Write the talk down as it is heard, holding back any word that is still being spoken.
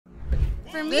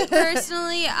For me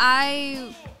personally,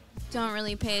 I don't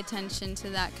really pay attention to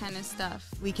that kind of stuff.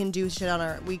 We can do shit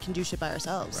by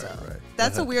ourselves. Right, so right.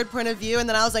 that's a weird point of view. And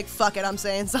then I was like, fuck it, I'm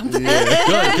saying something.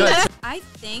 Yeah. Good. I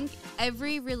think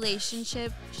every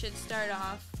relationship should start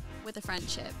off with a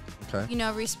friendship. Okay. You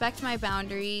know, respect my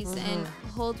boundaries and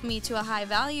hold me to a high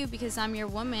value because I'm your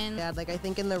woman. Yeah, like I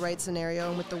think in the right scenario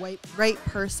and with the right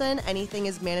person, anything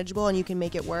is manageable and you can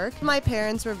make it work. My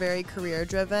parents were very career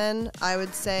driven. I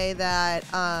would say that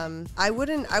I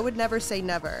would never say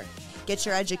never. Get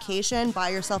your education, buy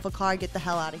yourself a car, get the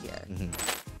hell out of here.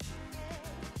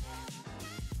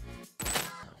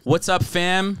 What's up,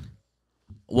 fam?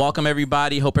 Welcome,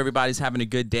 everybody. Hope everybody's having a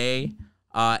good day.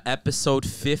 Episode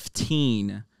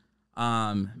 15.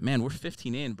 Man, we're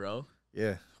 15 in, bro.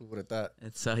 Yeah, who would have thought?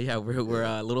 It's yeah, we're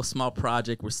a little small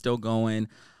project. We're still going.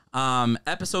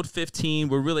 Episode 15.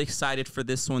 We're really excited for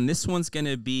this one. This one's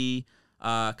gonna be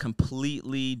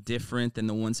completely different than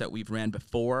the ones that we've ran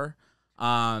before.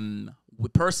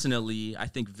 Personally, I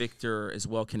think Victor as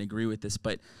well can agree with this,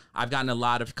 but I've gotten a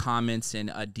lot of comments and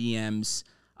DMs.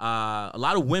 A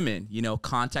lot of women, you know,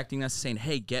 contacting us saying,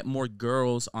 hey, get more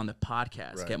girls on the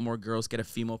podcast, Right. get more girls, get a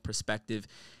female perspective.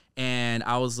 And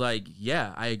I was like,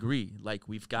 yeah, I agree. Like,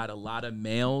 we've got a lot of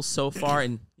males so far,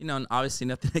 and, you know, obviously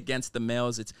nothing against the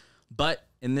males. But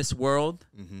in this world,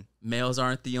 males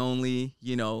aren't the only,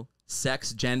 you know,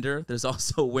 sex, gender. There's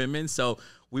also women. So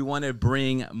we want to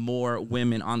bring more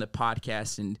women on the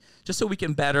podcast, and just so we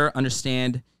can better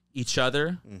understand each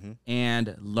other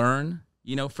and learn,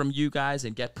 you know, from you guys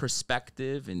and get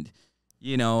perspective and,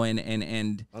 you know,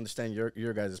 and Understand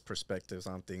your guys' perspectives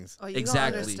on things. Oh, you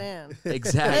Exactly. don't understand.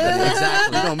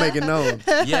 exactly. You don't make it known.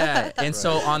 Yeah. And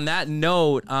so on that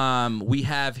note, we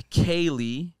have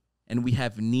Kaylie and we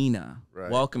have Nina. Right.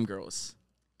 Welcome, girls.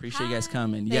 Appreciate you guys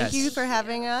coming. Thank you for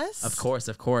having us. Of course,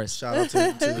 of course. Shout out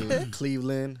to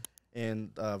Cleveland and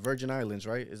Virgin Islands,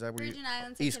 right? Is that where Virgin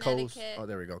Islands, East Coast? Connecticut. Oh,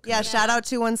 there we go. Yeah, shout out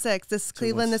 216. This is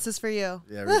Cleveland. This is for you.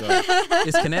 Yeah, we go.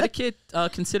 Is Connecticut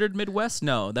considered Midwest?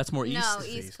 No, that's more East. No,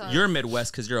 East Coast. You're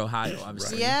Midwest because you're Ohio,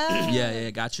 obviously. Yeah.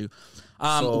 Yeah, got you.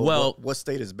 So Well, what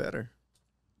state is better?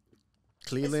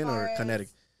 Cleveland or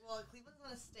Connecticut? Well, Cleveland's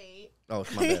not a state. Oh,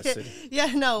 it's my bad. City. Yeah,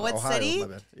 no. What Ohio, city? my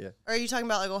bad. Yeah. Or are you talking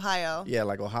about like Ohio? Yeah,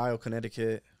 like Ohio,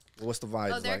 Connecticut. What's the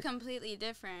vibes Oh, they're like? completely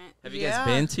different. have you Yeah. guys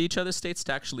been to each other's states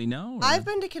to actually know? or- I've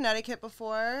been to Connecticut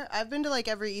before. I've been to like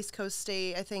every East Coast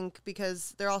state, I think,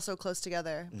 because they're all so close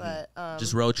together. But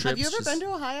Just road trips. have you ever just- been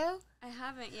to Ohio? I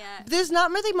haven't yet. There's not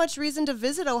really much reason to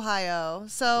visit Ohio,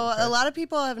 so a lot of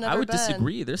people have never I would been.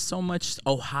 disagree. There's so much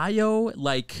Ohio,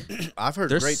 like I've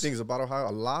heard There's- great things about Ohio.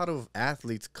 A lot of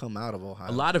athletes come out of Ohio.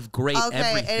 a lot of great Okay,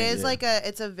 everything. it is like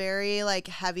it's a very like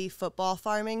heavy football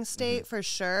farming state for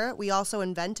sure. We also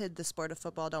invented the sport of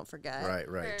football. Don't forget. Right,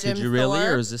 right. Jim Did you really, or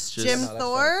Thorpe. is this just Jim No, that's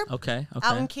Thorpe okay?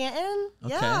 out in Okay. Canton.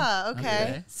 Okay, Yeah. Okay.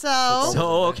 okay. So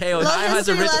So okay, Ohio has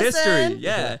a history rich history. lesson.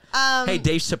 Yeah. Hey,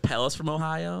 Dave Chappelle is from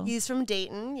Ohio. he's from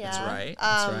Dayton. Yeah. That's right,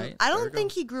 that's right. I There we don't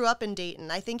think he grew up in Dayton.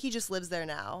 I think he just lives there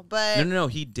now. But No,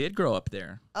 he did grow up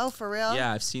there. oh, for real?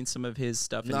 Yeah, I've seen some of his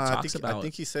stuff, and No, he I talks think about. I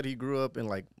think he said he grew up in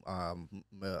like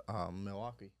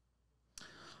Milwaukee,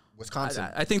 Wisconsin.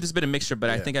 I think there's been a mixture, but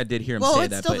I Yeah. think I did hear him Well, say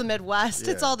it's that. still but the Midwest.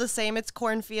 It's Yeah. all the same. It's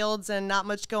cornfields and not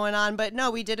much going on. But no,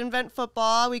 we did invent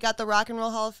football. We got the Rock and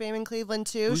Roll Hall of Fame in Cleveland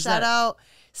too. Who's Shout that? out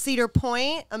Cedar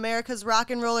Point, America's rock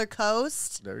and roller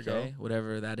coast. There you okay,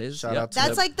 whatever that is. Shout Yep. out to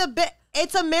That's like the bit.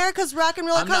 It's America's rock and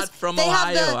roller I'm coast. not from They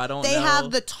have Ohio. the- I don't They know.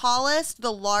 have the tallest,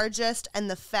 the largest,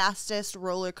 and the fastest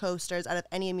roller coasters out of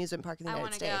any amusement park in the I United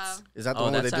want to States. go. Is that the Oh,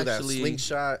 one where they that's do actually- that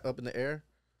slingshot up in the air?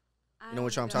 You know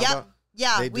what I'm talking Yep. about?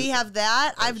 Yeah, They we do- have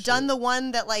that. Oh, I've done shit. the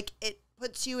one that like it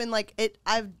puts you in like it.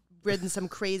 I've ridden some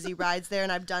crazy rides there,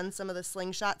 and I've done some of the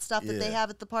slingshot stuff that they Yeah. have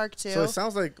at the park too. So it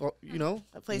sounds like you know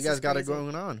That place you guys is got it crazy.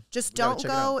 going on. Just You gotta don't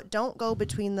check it out. don't go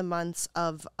between the months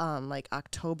of like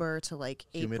October to like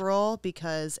Humid. April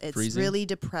because it's Freezing? really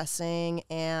depressing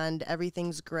and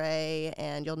everything's gray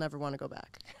and you'll never want to go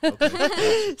back.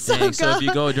 Okay. so Dang, so if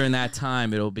you go during that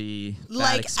time, it'll be Like,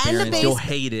 bad experience. You'll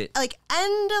hate it. like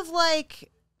end of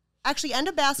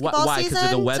basketball Why? 'Cause of the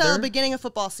season weather? till beginning of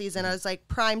football season. I was like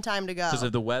prime time to go. Because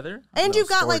of the weather? And No, you've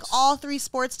got like sports. all three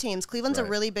sports teams. Cleveland's a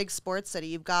Right. really big sports city.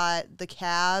 You've got the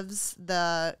Cavs,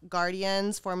 the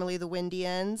Guardians, formerly the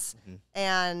Windians,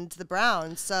 and the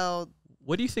Browns. So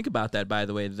What do you think about that, by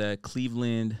the way, the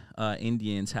Cleveland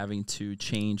Indians having to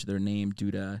change their name due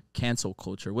to cancel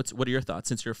culture? What are your thoughts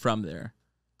since you're from there?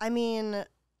 I mean,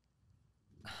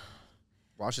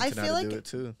 Washington I feel had to like do it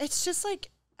too. it's just like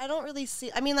I don't really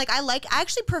see. I mean, like I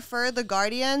actually prefer the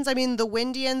Guardians. I mean, the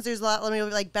Windians. There's a lot. Let me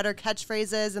like better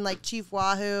catchphrases, and like Chief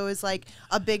Wahoo is like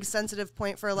a big sensitive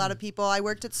point for a lot of people. I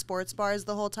worked at sports bars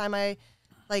the whole time I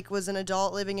like was an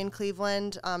adult living in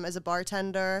Cleveland as a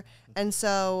bartender, and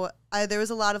so there was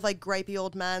a lot of like gripey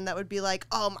old men that would be like,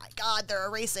 "Oh my God, they're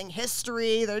erasing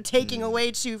history. They're taking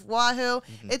away Chief Wahoo."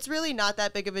 It's really not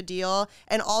that big of a deal.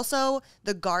 And also,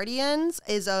 the Guardians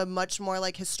is a much more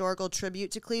like historical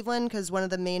tribute to Cleveland because one of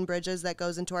the main bridges that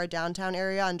goes into our downtown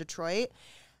area on Detroit,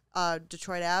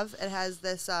 Detroit Ave, it has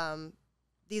this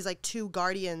these like two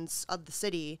guardians of the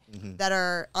city that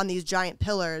are on these giant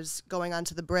pillars going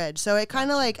onto the bridge. So it kind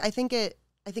of like I think it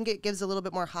gives a little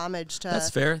bit more homage to That's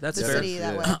fair. That's the fair. city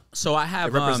that way. So I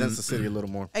have It represents the city a little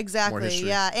more. Exactly. More history.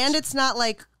 Yeah, and it's not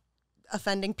like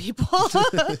offending people.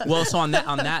 well, so on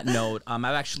that note, I've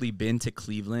actually been to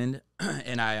Cleveland,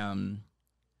 and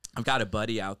I've got a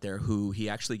buddy out there who he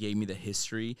actually gave me the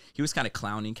history. He was kind of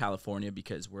clowning California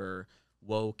because we're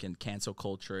woke and cancel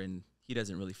culture, and he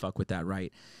doesn't really fuck with that,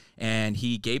 right? And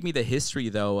he gave me the history,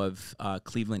 though, of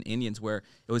Cleveland Indians, where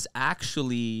it was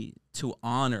actually to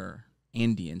honor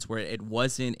Indians, where it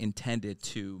wasn't intended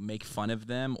to make fun of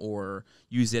them or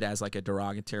use it as like a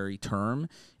derogatory term.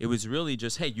 It was really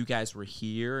just, hey, you guys were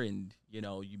here, and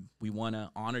we want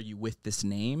to honor you with this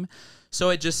name. So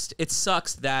it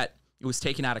sucks that it was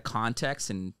taken out of context,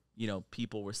 and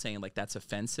people were saying like that's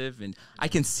offensive, and I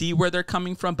can see where they're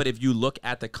coming from. But if you look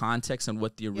at the context and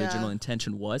what the original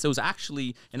intention was, it was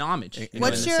actually an homage.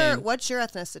 What's your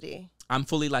ethnicity? I'm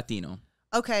fully Latino.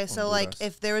 Okay, so like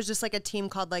if there was just like a team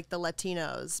called like the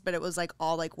Latinos, but it was like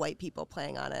all like white people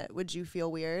playing on it, would you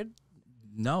feel weird?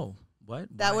 No. What?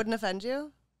 That wouldn't offend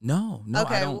you? No,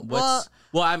 okay, I don't.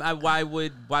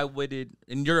 Why would it?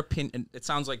 In your opinion, it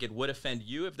sounds like it would offend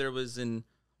you if there was an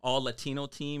all Latino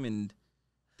team and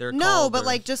they're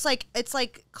like just like it's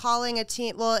like calling a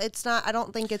team. Well, it's not. I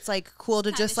don't think it's like cool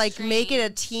to just like make it a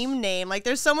team name. Like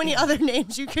there's so many other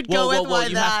names you could go with. Well,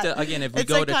 you have to again. If we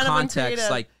go to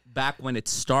context, like back when it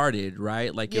started,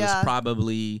 right? Like it was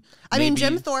probably. I mean,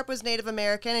 Jim Thorpe was Native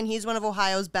American, and he's one of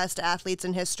Ohio's best athletes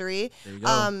in history. There you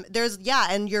go.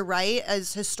 And you're right.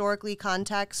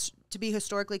 To be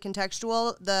historically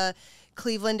contextual, the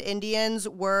Cleveland Indians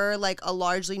were like a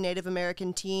largely Native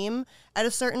American team at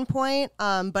a certain point.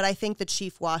 But I think the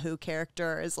Chief Wahoo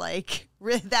character is like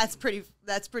that's pretty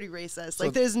racist.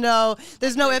 Like there's no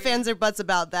ifs, ands, or buts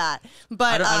about that.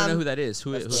 But I don't know who that is.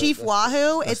 Chief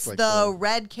Wahoo? It's like the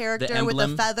red character the with the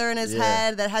feather in his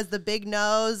head that has the big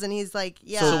nose, and he's like,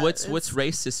 So what's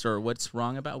racist or what's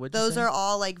wrong about? Those are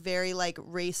all like very like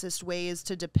racist ways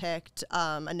to depict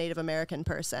a Native American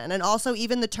person, and also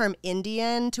even the term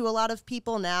Indian to a lot of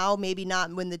people now, maybe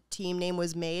not when the team name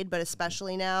was made, but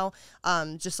especially now,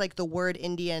 just like the word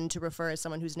Indian to refer to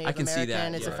someone who's Native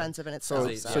American is offensive in itself.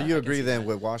 So you agree then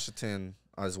with Washington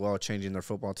as well changing their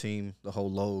football team, the whole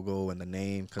logo and the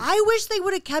name? I wish they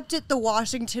would have kept it the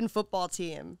Washington football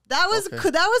team. That was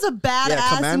a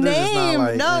badass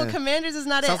name. Commanders is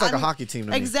not it. Sounds like a hockey team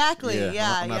to me. Exactly.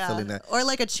 I'm not feeling that. Or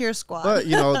like a cheer squad.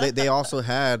 But they also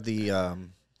had the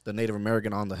Native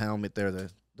American on the helmet there, the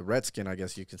Redskin, I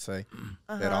guess you could say.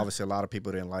 That obviously a lot of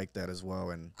people didn't like that as well,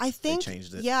 and they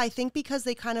changed it. Yeah, I think because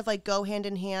they kind of like go hand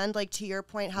in hand, like to your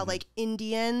point, how like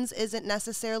Indians isn't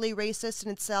necessarily racist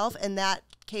in itself. In that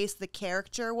case, the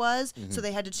character was, so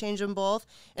they had to change them both.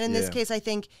 And in this case, I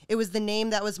think it was the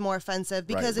name that was more offensive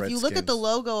because if you look at the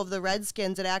logo of the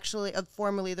Redskins, it actually,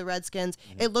 formerly the Redskins,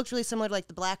 it looked really similar to like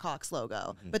the Blackhawks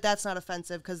logo, but that's not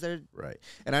offensive because they're right.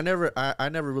 And I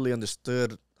never really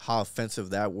understood how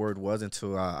offensive that word was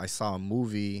until I saw a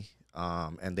movie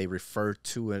and they referred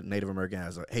to a Native American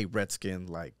as a, hey, Redskin,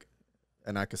 like,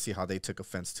 and I could see how they took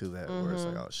offense to that, where it's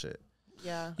like, oh, shit.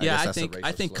 Yeah.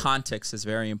 I think context is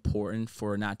very important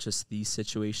for not just these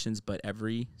situations, but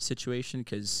every situation,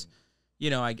 because,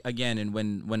 and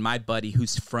when my buddy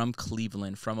who's from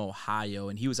Cleveland, from Ohio,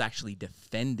 and he was actually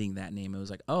defending that name, it was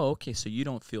like, oh, okay, so you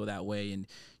don't feel that way, and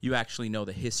you actually know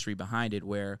the history behind it,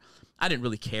 where I didn't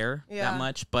really care that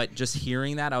much, but just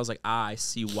hearing that, I was like, I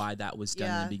see why that was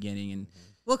done in the beginning. And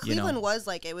well, Cleveland was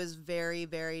like, it was very,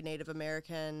 very Native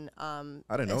American. I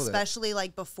didn't know that. Especially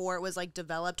like before it was like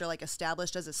developed or like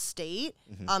established as a state.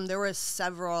 There were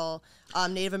several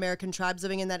Native American tribes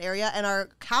living in that area. And our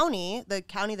county, the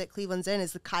county that Cleveland's in,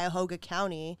 is the Cuyahoga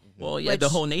County. Well, yeah, the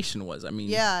whole nation was. I mean,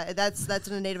 yeah, that's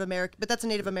a Native American, but that's a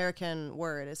Native American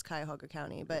word, is Cuyahoga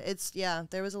County. But it's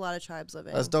there was a lot of tribes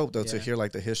living. That's dope though to hear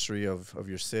like the history of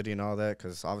your city and all that,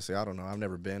 because obviously I don't know, I've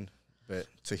never been. But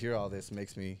to hear all this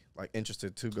makes me like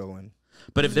interested to go and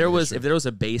But if there was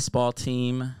a baseball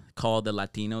team called the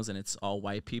Latinos and it's all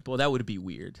white people, that would be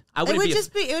weird. I wouldn't be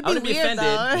offended,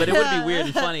 though. but it would be weird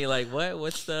and funny. Like, what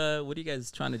are you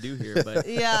guys trying to do here? But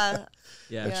yeah.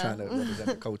 They're trying to represent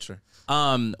the culture.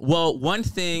 Well, one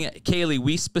thing, Kaylie,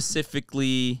 we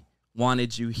specifically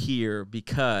wanted you here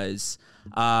because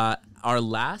our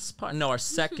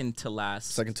second to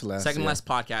last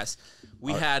podcast,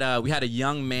 we had a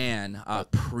young man, a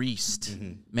priest,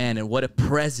 man, and what a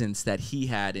presence that he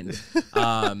had. And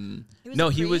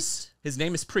his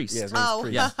name is Priest. Yeah, his name is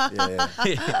Priest. Yeah.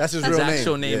 That's his real name. His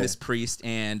actual name is Priest,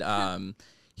 and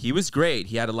he was great.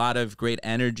 He had a lot of great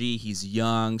energy. He's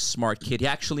young, smart kid. He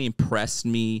actually impressed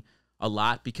me a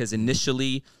lot because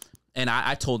initially, and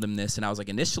I told him this, and I was like,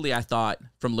 initially I thought,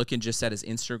 from looking just at his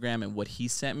Instagram and what he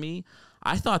sent me,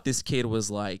 I thought this kid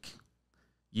was like,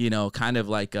 kind of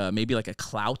like maybe like a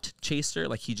clout chaser.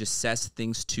 Like he just says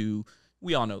things to,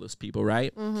 we all know those people,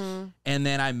 right? Mm-hmm. And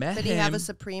then I met him. Did he have a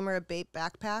Supreme or a Bape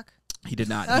backpack? He did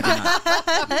not.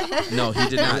 No, he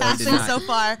did not. He did not. So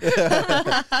far.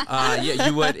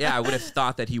 You would. Yeah, I would have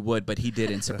thought that he would, but he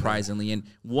didn't, surprisingly. And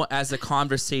as the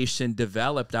conversation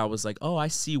developed, I was like, oh, I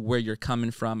see where you're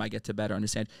coming from. I get to better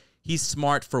understand. He's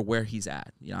smart for where he's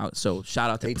at. So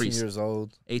shout out to 18 Priest. 18 years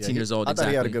old. 18 years old, I exactly.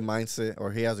 thought he had a good mindset,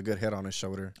 or he has a good head on his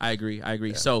shoulder. I agree.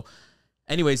 Yeah. So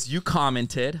anyways, you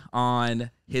commented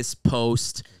on his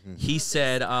post. He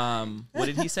said, what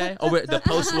did he say? Oh, the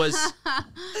post was...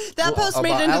 That post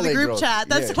made it into the group chat.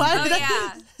 That's why. Oh,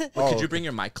 yeah. Could you bring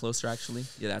your mic closer, actually?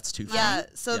 Yeah, that's too far. Yeah,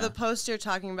 so the post you're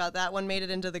talking about, that one made it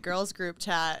into the girls group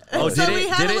chat. Oh, so did we it?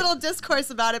 had Did a it? little discourse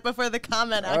about it before the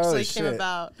comment actually came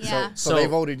about. Yeah. So they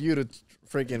voted you to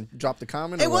freaking drop the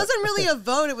comment? It wasn't really a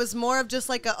vote. It was more of just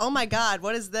like a, oh my God,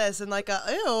 what is this? And like a,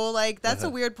 ew, like that's a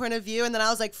weird point of view. And then I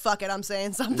was like, fuck it, I'm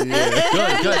saying something.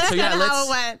 Yeah. Good. So yeah,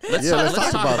 let's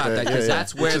talk about that because Yeah.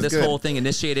 that's where Which is this good. whole thing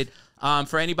initiated.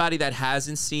 For anybody that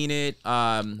hasn't seen it,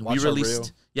 we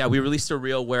released a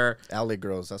reel where Alley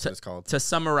Girls, that's what it's called. To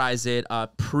summarize it,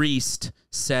 Priest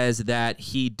says that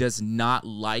he does not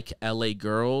like LA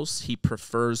girls. He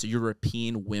prefers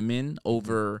European women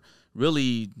over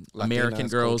really American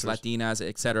girls, cultures. Latinas,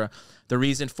 etc. The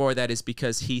reason for that is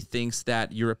because he thinks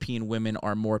that European women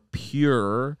are more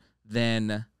pure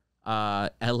than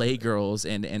LA girls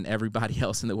and everybody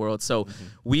else in the world. So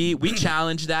we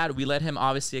challenged that. We let him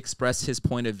obviously express his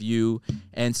point of view.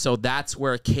 And so that's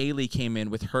where Kaylie came in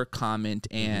with her comment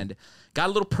and got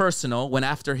a little personal, went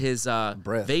after his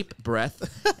vape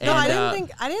breath. And, No,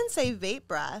 I didn't say vape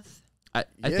breath. I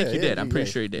think you did. I'm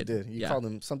pretty sure you did. You called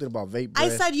him something about vape breath. I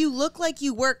said you look like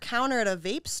you work counter at a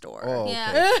vape store. Oh, okay.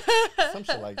 Yeah. Some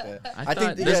shit like that. I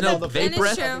think there's no vape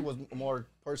breath. I think was more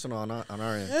personal on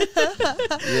our end.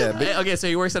 Yeah. But Okay, so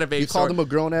he works at a vape you store. called him a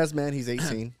grown ass man. He's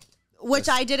 18. Which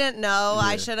I didn't know. Yeah.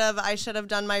 I should have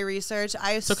done my research.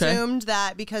 I okay. assumed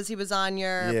that because he was on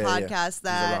your podcast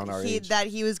that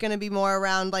he was going to be more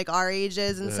around like our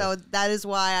ages, and so that is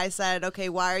why I said, okay,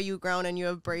 why are you grown and you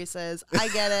have braces? I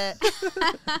get it.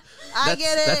 I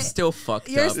get it. That's still fucked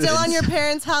You're up. still on your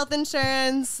parents' health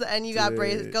insurance, and you got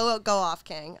braces. Go off,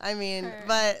 King. I mean,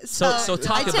 but So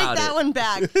talk I take about that it. one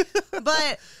back.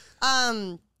 But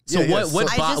So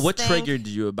what I just what think- triggered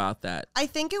you about that? I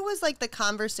think it was like the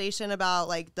conversation about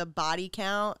like the body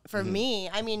count for me.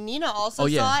 I mean, Nina also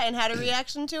saw it and had a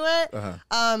reaction to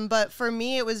it. But for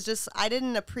me, it was just, I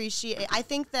didn't appreciate, I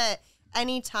think that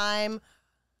anytime,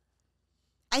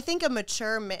 I think a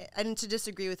mature man, and to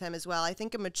disagree with him as well, I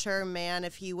think a mature man,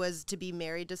 if he was to be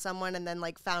married to someone and then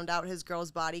like found out his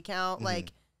girl's body count,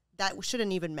 like that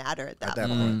shouldn't even matter at that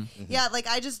point. Yeah, like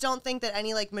I just don't think that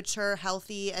any like mature,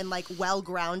 healthy, and like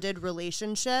well-grounded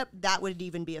relationship that would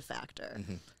even be a factor.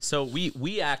 So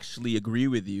we actually agree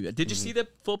with you. Did you see the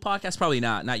full podcast? Probably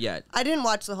not yet. I didn't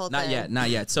watch the whole thing. Not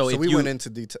yet. So if we you, went into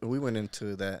detail. We went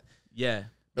into that. Yeah.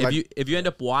 Like- If you end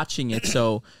up watching it,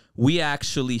 so we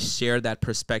actually share that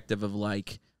perspective of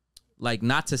like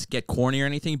not to get corny or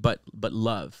anything, but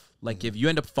love. Like if you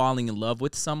end up falling in love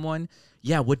with someone,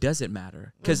 yeah, what does it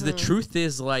matter? Because the truth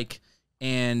is like,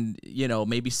 and you know,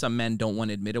 maybe some men don't want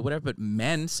to admit it, whatever, but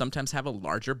men sometimes have a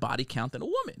larger body count than a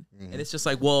woman. And it's just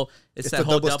like, well, it's that the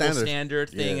whole double double standard. standard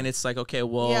thing. Yeah. And it's like, okay,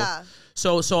 well, Yeah.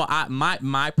 So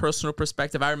my personal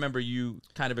perspective, I remember you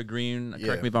kind of agreeing,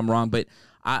 correct me if I'm wrong, but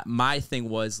my thing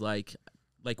was like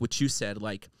what you said,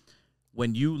 like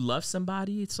when you love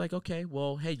somebody, it's like, okay,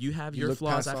 well, hey, you have your look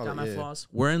flaws, past I've all got it, my yeah. flaws.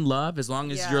 We're in love. As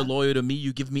long as Yeah. you're loyal to me,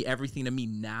 you give me everything to me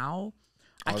now.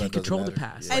 I all can't that doesn't control the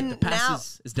matter. past. Yeah. Like, And the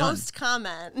past now, is done. post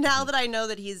comment, now that I know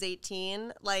that he's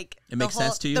 18, like It makes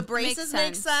sense to you? The braces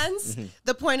make sense.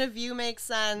 The point of view makes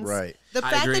sense. Right. The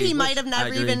I fact that agree. he might have I never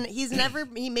agree.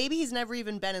 even maybe he's never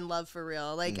even been in love for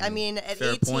real. Like I mean, at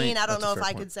Fair 18, point. I don't That's a know if fair I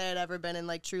point. could say I'd ever been in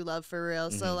like true love for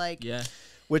real. So like, Yeah.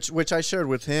 Which I shared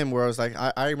with him, where I was like,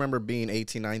 I remember being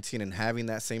 18, 19 and having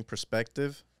that same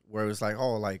perspective where it was like,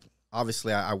 oh, like,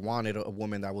 obviously I wanted a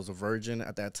woman that was a virgin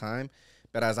at that time.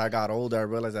 But as I got older, I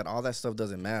realized that all that stuff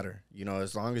doesn't matter. You know,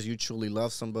 as long as you truly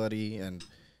love somebody and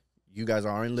you guys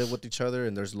are in live with each other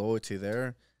and there's loyalty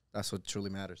there, that's what truly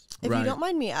matters. if Right. you don't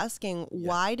mind me asking,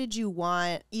 why did you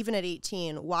want, even at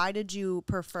 18, why did you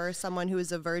prefer someone who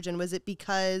is a virgin? Was it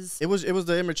because? It was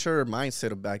the immature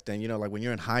mindset of back then. You know, like when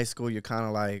you're in high school, you're kind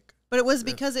of like, But it was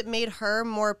because it made her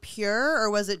more pure, or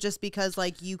was it just because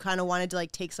like you kind of wanted to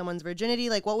like take someone's virginity?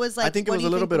 Like what was like? I think it what was do a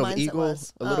you little think bit the of mindset ego,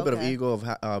 was? a little bit of Okay. ego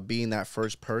of being that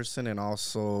first person, and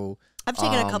also I've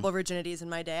taken a couple of virginities in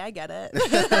my day. I get it.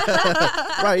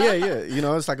 right, yeah. You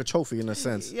know, it's like a trophy in a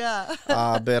sense. Yeah.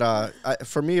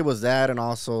 For me, it was that, and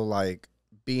also like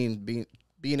being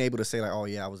able to say like, oh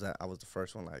yeah, I was the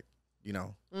first one, like, you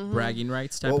know. Bragging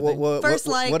rights type of thing.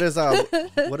 What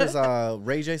does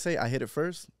Ray J say? I hit it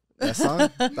first. That song.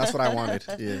 That's what I wanted.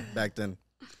 Yeah, back then.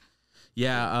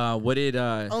 Yeah. What did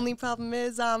Only problem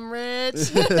is I'm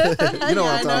rich. You know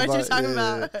I what I'm know what you're talking talking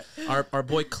about. about. our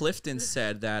boy Clifton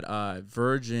said that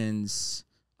virgins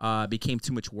became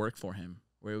too much work for him,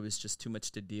 where it was just too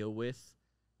much to deal with,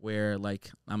 where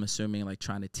like I'm assuming like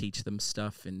trying to teach them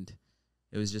stuff, and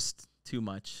it was just too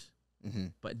much. Mm-hmm.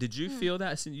 But did you feel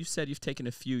that? Since you said you've taken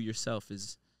a few yourself,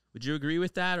 would you agree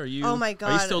with that? Or you? Oh my Are you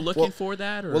God. still looking for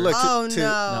that? Or? Well, look, Oh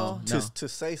no. to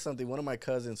say something, one of my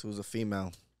cousins who's a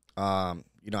female,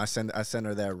 you know, I sent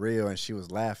her that reel, and she was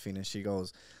laughing, and she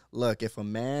goes, look, if a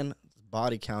man's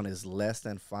body count is less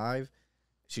than 5,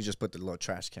 she just put the little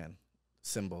trash can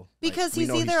symbol. Because Like, we he's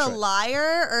know either a trash.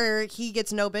 liar or he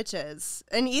gets no bitches.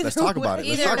 And either Let's talk about it.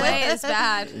 Let's Either talk about way it. is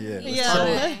bad. Yeah, let's Yeah. talk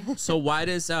about it. So why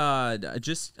does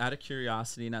just out of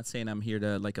curiosity, not saying I'm here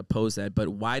to like oppose that, but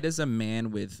why does a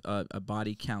man with a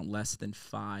body count less than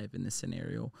 5 in this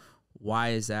scenario, why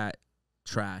is that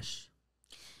trash?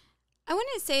 I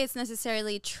wouldn't say it's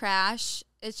necessarily trash.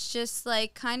 It's just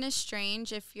like kind of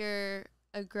strange if you're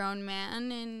a grown man,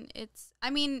 and I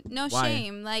mean, no Why?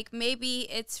 shame. Like maybe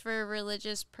it's for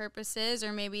religious purposes,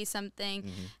 or maybe something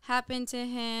happened to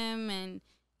him, and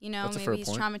you know, That's a fair maybe he's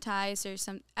point. traumatized or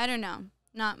some. I don't know.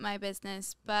 Not my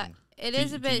business, but it Do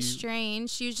is you- a do bit you-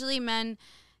 strange. Usually, men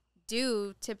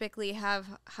do typically have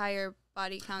higher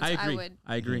body counts. I agree. would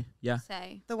I agree. Yeah.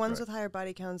 say. The ones Right. with higher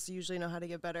body counts usually know how to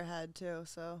get better head too.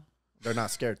 So They're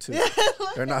not scared too.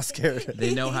 They're not scared.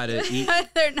 They know how to eat.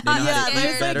 They're not know how to yeah, eat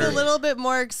there's like better. a little bit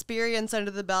more experience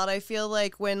under the belt. I feel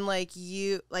like when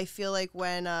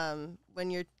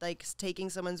you're like taking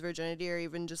someone's virginity, or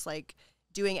even just like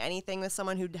doing anything with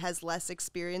someone who has less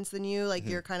experience than you, like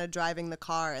you're kind of driving the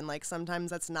car, and like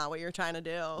sometimes that's not what you're trying to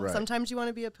do. Right. Sometimes you want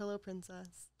to be a pillow princess.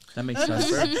 That makes That's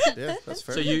sense. fair. Yeah, that's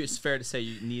fair. So it's fair to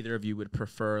say neither of you would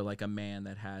prefer like a man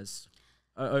that has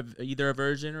either a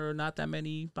virgin or not that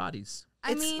many bodies.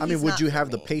 I It's- mean, I mean, He's would not you for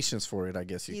have the me. patience for it? I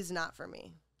guess you. He's not for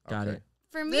me. Got Okay. it.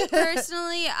 for me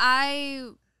personally,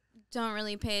 I don't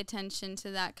really pay attention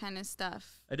to that kind of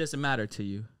stuff. It doesn't matter to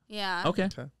you. Yeah. Okay.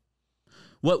 Okay.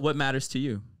 What matters to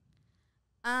you,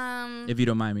 if you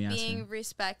don't mind me asking? Being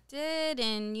respected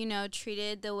and, you know,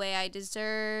 treated the way I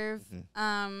deserve.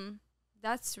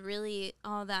 That's really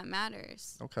all that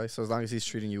matters. Okay, so as long as he's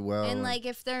treating you well, And like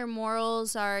if their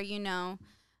morals are, you know,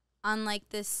 on like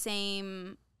the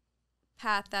same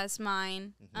path as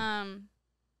mine,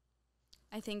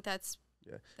 I think that's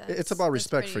it's about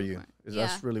respect pretty for you. important.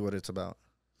 That's really what it's about,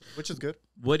 which is good.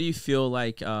 What do you feel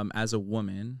like as a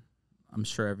woman? I'm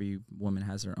sure every woman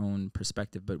has her own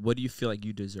perspective, but what do you feel like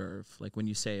you deserve? Like when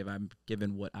you say, if I'm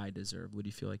given what I deserve, what do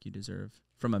you feel like you deserve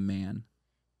from a man?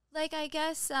 Like, I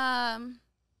guess,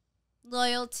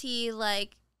 loyalty,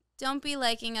 like, don't be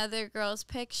liking other girls'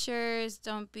 pictures.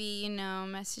 Don't be, you know,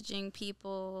 messaging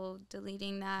people,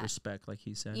 deleting that. Respect, like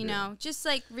he said. You know, just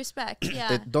like respect.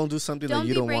 Yeah. Don't do something that Don't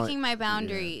you be don't breaking want. my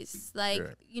boundaries. Like,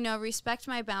 Right. you know, respect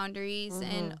my boundaries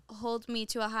and hold me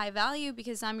to a high value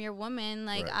because I'm your woman.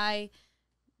 Like, Right. I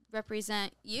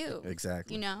represent you.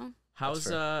 Exactly. You know? How's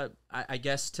fair. I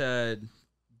guess to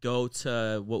go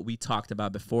to what we talked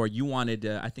about before. You wanted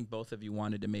to, I think both of you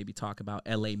wanted to maybe talk about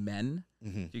LA men.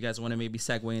 Do you guys want to maybe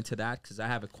segue into that? Because I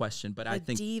have a question, but I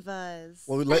think divas.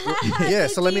 Well, yeah.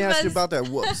 So let me ask you about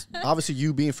that. Obviously,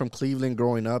 you being from Cleveland,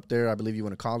 growing up there, I believe you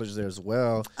went to college there as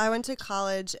well. I went to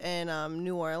college in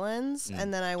New Orleans,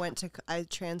 and then I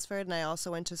transferred, and I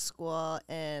also went to school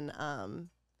in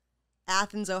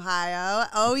Athens, Ohio.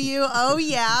 Oh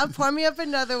yeah. Pour me up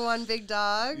another one, big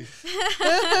dog.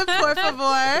 Por favor.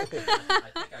 I think I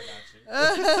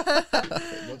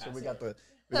got you. We got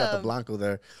the Blanco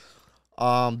there.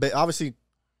 But obviously,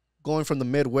 going from the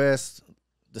Midwest,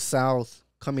 the South,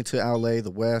 coming to LA,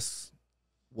 the West,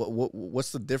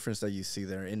 what's the difference that you see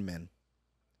there in men?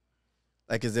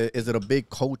 Like, is it a big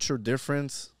culture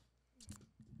difference?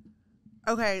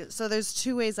 Okay, so there's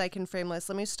two ways I can frame this.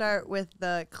 Let me start with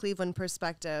the Cleveland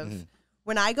perspective.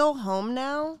 When I go home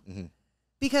now,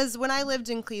 because when I lived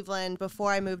in Cleveland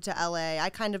before I moved to LA, I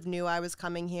kind of knew I was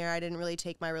coming here. I didn't really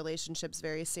take my relationships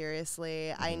very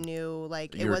seriously. I knew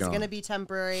like it was going to be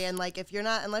temporary, and like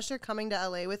unless you're coming to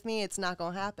LA with me, it's not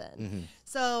going to happen.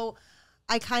 So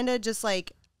I kind of just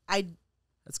like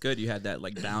That's good. You had that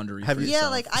like boundary. Yeah,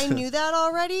 like I knew that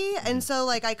already, and so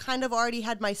like I kind of already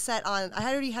had my I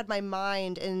already had my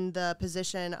mind in the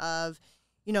position of,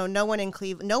 no one in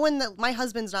Cleveland, my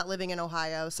husband's not living in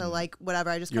Ohio, so like whatever.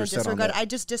 I just kind of disregarded. I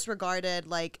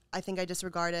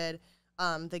disregarded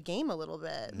the game a little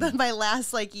bit. My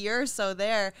last like year or so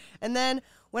there, and then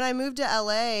when I moved to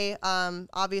LA,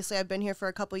 obviously I've been here for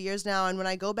a couple years now, and when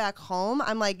I go back home,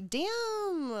 I'm like,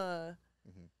 damn,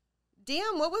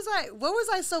 what was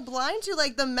I so blind to?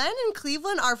 Like, the men in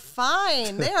Cleveland are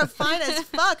fine. They are fine as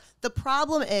fuck. The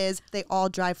problem is they all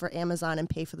drive for Amazon and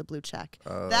pay for the blue check.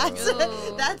 That's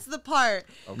the part.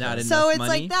 Okay. So it's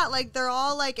money? Like that. Like, they're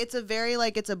all like, it's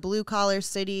a blue collar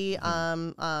city.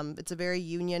 It's a very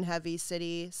union heavy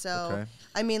city. So,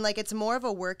 I mean, like, it's more of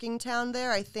a working town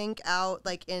there. I think out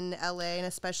like in LA and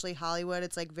especially Hollywood,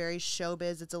 it's like very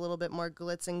showbiz. It's a little bit more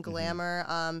glitz and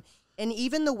glamour. And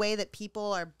even the way that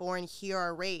people are born here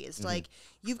are raised. Like,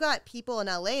 you've got people in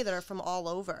LA that are from all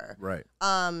over. Right.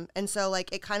 And so,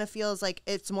 like, it kind of feels like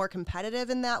it's more competitive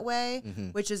in that way,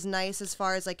 which is nice as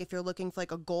far as, like, if you're looking for,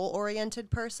 like, a goal-oriented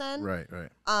person. Right.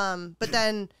 But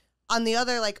then on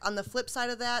the flip side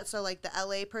of that, so, like, the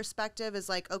LA perspective is,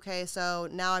 like, okay, so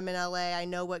now I'm in LA. I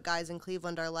know what guys in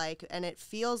Cleveland are like. And it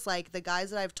feels like the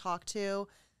guys that I've talked to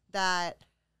that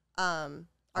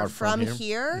are from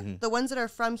here. The ones that are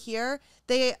from here,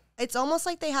 it's almost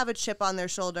like they have a chip on their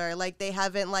shoulder. Like, they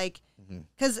haven't, like,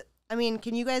 because, I mean,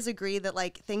 can you guys agree that,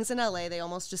 like, things in LA, they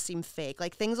almost just seem fake?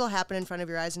 Like, things will happen in front of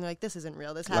your eyes, and you're like, this isn't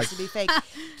real. This has to be fake.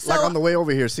 So, like on the way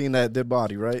over here, seeing that dead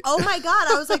body, right? Oh, my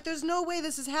God. I was like, there's no way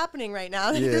this is happening right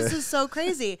now. Like, this is so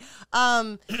crazy.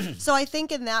 So I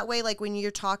think in that way, like, when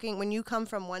you come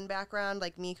from one background,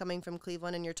 like me coming from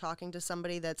Cleveland, and you're talking to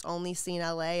somebody that's only seen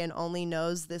LA and only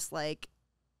knows this, like,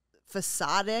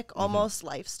 facadic almost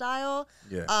lifestyle,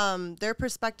 their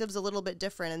perspective's a little bit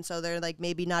different, and so they're like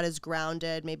maybe not as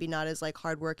grounded, maybe not as like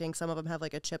hardworking. Some of them have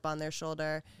like a chip on their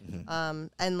shoulder,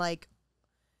 and like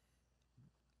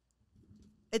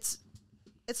it's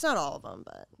not all of them,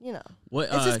 but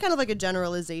it's just kind of like a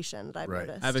generalization that I've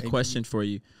noticed. I have a question for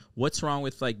you. What's wrong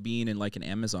with like being in like an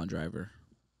Amazon driver?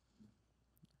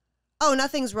 Oh,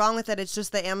 nothing's wrong with it. It's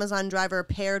just the Amazon driver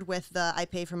paired with the I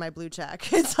pay for my blue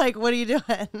check. It's like, what are you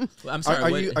doing? Well, I'm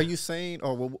sorry. Are you saying?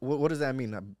 Oh, what does that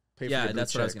mean?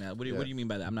 That's what I was gonna ask. What do you mean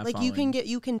by that? I'm not like following.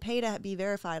 you can pay to be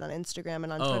verified on Instagram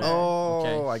and on Twitter. Oh,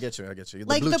 okay. I get you. The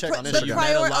like blue check on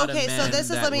Instagram. Okay, so this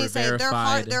is, let me say,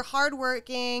 they're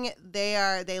hardworking.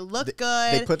 They look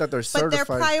good. They put that they're certified.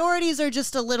 But their priorities are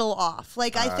just a little off.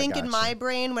 Like, I think in my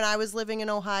brain, when I was living in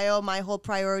Ohio, my whole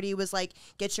priority was like,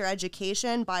 get your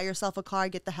education, buy yourself a car,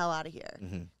 get the hell out of here.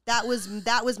 That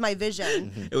was my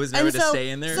vision. It was never to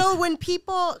stay in there. So when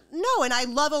people and I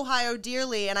love Ohio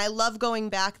dearly, and I love going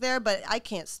back there, but I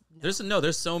can't. There's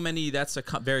so many. That's a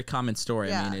very common story.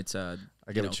 Yeah. I mean, it's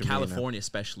California,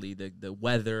 especially the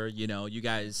weather. You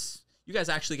guys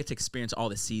actually get to experience all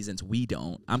the seasons. We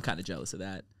don't. I'm kind of jealous of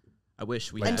that. I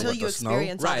wish we until had. you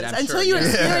experience right. Until you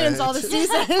experience all the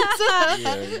seasons.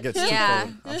 It gets too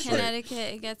cold.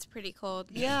 Connecticut, it gets pretty cold.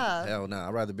 Yeah. Hell no.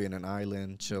 I'd rather be in an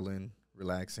island, chilling,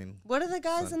 relaxing. What are the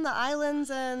guys in the islands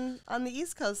and on the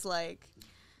East Coast like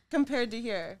compared to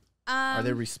here? Are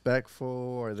they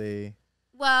respectful? Are they?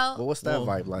 Well, what's that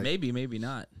vibe like? Maybe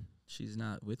not. She's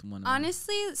not with one.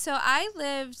 Honestly, so I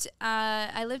lived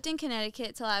in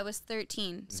Connecticut till I was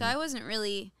 13. So I wasn't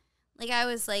really like, I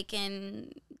was like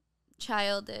in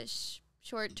childish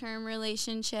short-term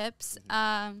relationships.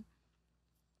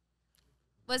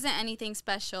 wasn't anything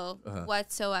special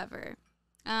whatsoever.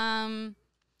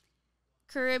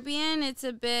 Caribbean, it's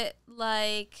a bit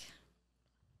like,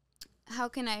 how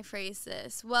can I phrase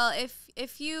this? Well,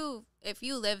 if you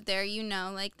live there, you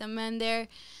know, like the men there,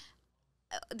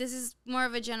 this is more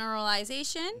of a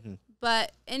generalization,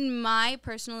 but in my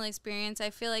personal experience,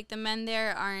 I feel like the men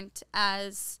there aren't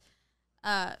as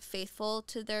faithful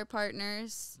to their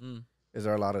partners. Is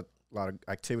there a lot of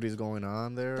activities going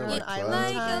on there? Like I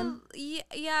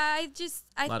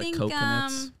think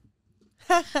coconuts.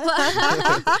 well,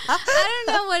 I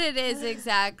don't know what it is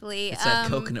exactly. It's that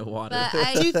coconut water.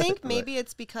 Do you think maybe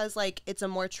it's because like it's a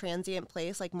more transient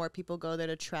place, like more people go there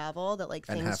to travel, that like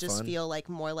things just fun. Feel like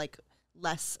more like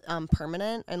less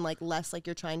permanent and like less like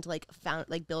you're trying to like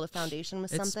build a foundation with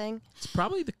something? It's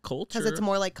probably the culture, because it's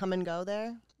more like come and go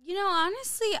there. You know,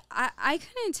 honestly, I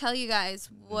couldn't tell you guys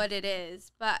what it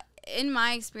is, but in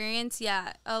my experience,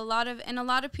 yeah, a lot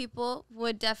of people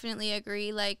would definitely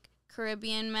agree. Like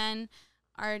Caribbean men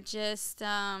are just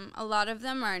a lot of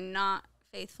them are not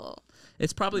faithful.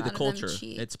 It's probably the culture.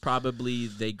 It's probably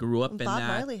they grew up in Bob that.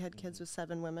 Bob Marley had kids with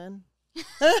 7 women.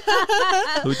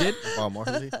 Who did? Bob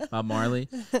Marley. Bob Marley.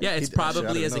 Yeah, it's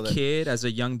probably as a kid, as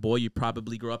a young boy, you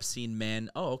probably grew up seeing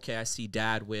men. Oh, okay, I see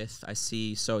dad with. I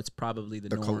see. So it's probably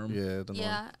the norm. The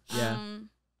norm. Yeah.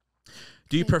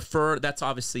 Do you prefer? That's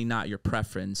obviously not your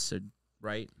preference,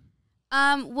 right?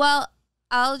 Well,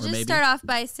 I'll just start off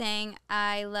by saying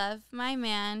I love my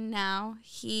man now.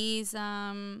 He's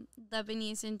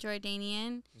Lebanese and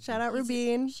Jordanian. Shout out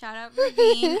Rubin. Shout out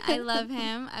Rubin. I love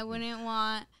him. I wouldn't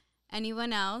want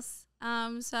anyone else. So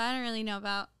I don't really know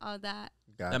about all that.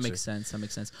 Gotcha. That makes sense.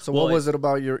 So what was it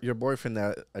about your boyfriend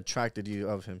that attracted you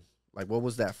of him? Like, what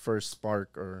was that first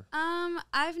spark? Or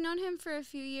I've known him for a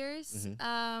few years.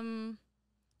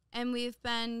 And we've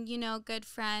been, you know, good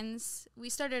friends. We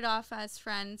started off as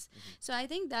friends. So I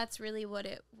think that's really what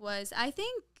it was. I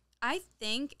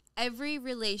think every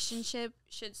relationship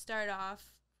should start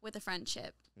off with a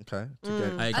friendship. Okay.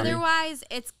 I agree. Otherwise,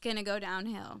 it's going to go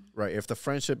downhill. Right. If the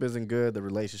friendship isn't good, the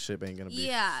relationship ain't going to be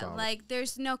solid. Like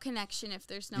there's no connection if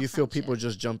there's no Do you feel people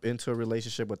just jump into a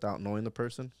relationship without knowing the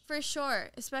person? For sure.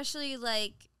 Especially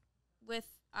like with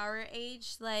our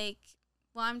age, like,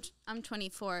 well, I'm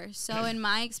 24. So in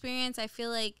my experience, I feel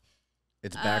like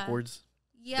it's backwards.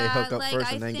 Yeah. They hook up like,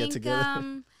 first and then get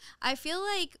together. I feel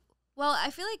like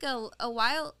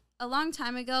a long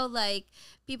time ago, like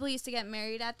people used to get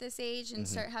married at this age and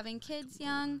start having kids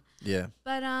young. Yeah.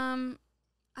 But I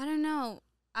don't know.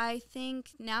 I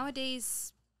think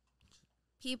nowadays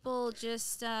people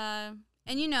just and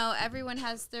you know, everyone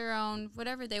has their own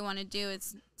whatever they want to do.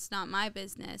 It's not my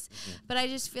business. But I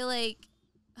just feel like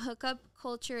hookup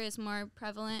culture is more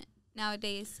prevalent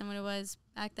nowadays than what it was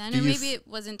back then, or maybe it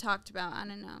wasn't talked about. I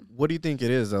don't know. What do you think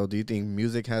it is, though? Do you think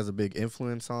music has a big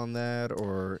influence on that,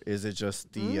 or is it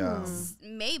just the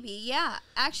maybe? Yeah,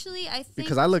 actually, I think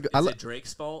because I look. Is it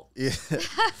Drake's fault? Yeah.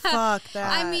 Fuck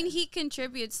that. I mean, he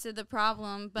contributes to the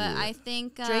problem, but I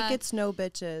think Drake gets no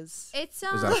bitches. It's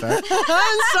Is that fact?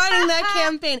 I'm starting that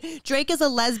campaign. Drake is a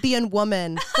lesbian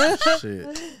woman.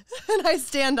 Shit. And I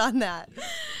stand on that.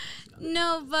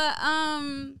 No, but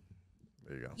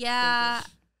There you go. yeah,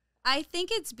 I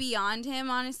think it's beyond him,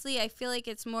 honestly. I feel like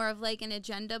it's more of like an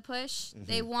agenda push.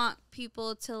 They want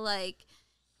people to like,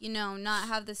 you know, not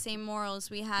have the same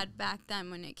morals we had back then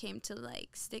when it came to like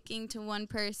sticking to one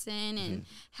person and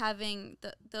having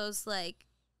those like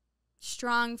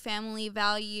strong family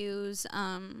values.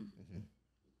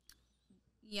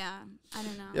 Yeah, I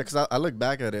don't know. Yeah, because I look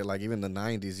back at it, like even the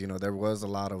 90s, you know, there was a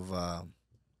lot of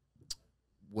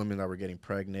women that were getting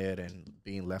pregnant and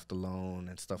being left alone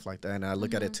and stuff like that. And I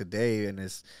look at it today, and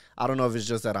I don't know if it's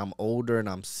just that I'm older and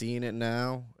I'm seeing it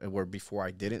now, and where before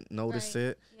I didn't notice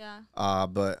it. Yeah.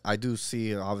 But I do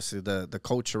see, obviously, the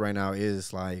culture right now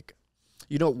is like,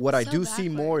 you know, what I do see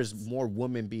more is more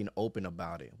women being open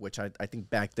about it, which I think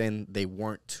back then they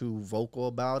weren't too vocal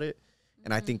about it.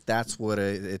 And I think that's what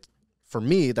it for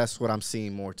me, that's what I'm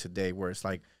seeing more today, where it's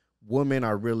like women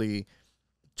are really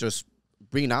just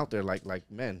being out there like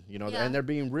men, you know, and they're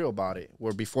being real about it.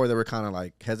 Where before they were kind of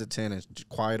like hesitant and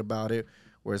quiet about it.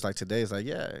 Whereas like today it's like,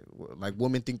 yeah, like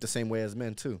women think the same way as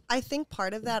men too. I think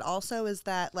part of that also is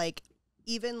that like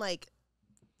even like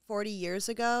 40 years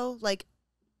ago, like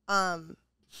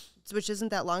which isn't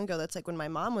that long ago, that's like when my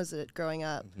mom was growing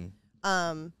up.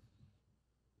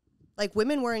 Like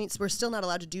women were still not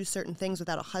allowed to do certain things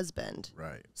without a husband.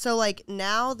 Right. So like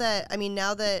now that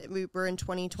we're in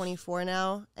 2024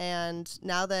 now, and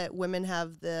now that women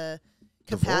have the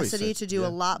capacity to do a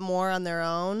lot more on their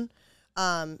own,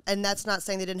 and that's not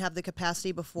saying they didn't have the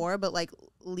capacity before, but like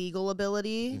legal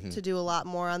ability to do a lot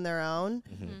more on their own.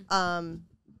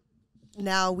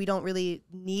 Now we don't really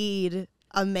need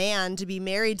a man to be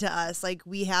married to us. Like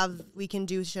we can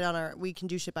do shit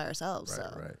by ourselves. Right,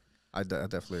 so. right. I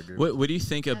definitely agree. What do you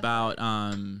think about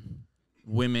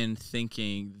women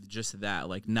thinking just that,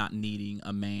 like not needing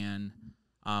a man?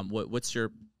 What's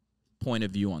your point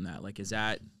of view on that? Like, is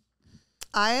that?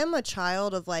 I am a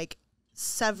child of like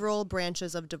several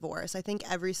branches of divorce. I think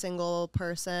every single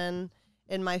person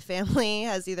in my family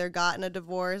has either gotten a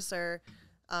divorce or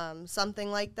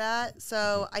something like that.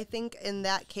 So I think in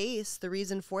that case, the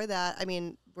reason for that, I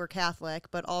mean, we're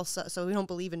Catholic, but also, so we don't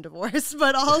believe in divorce,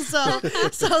 but also,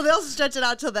 so they'll stretch it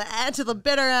out to the end, to the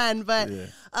bitter end. But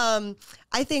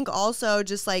I think also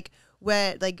just like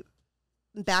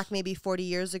back maybe 40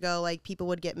 years ago, like people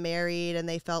would get married and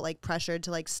they felt like pressured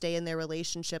to like stay in their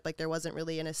relationship. Like there wasn't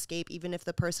really an escape, even if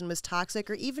the person was toxic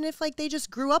or even if like they just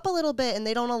grew up a little bit and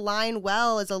they don't align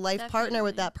well as a life partner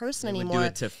with that person anymore.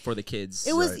 Would do it for the kids.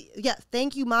 It was,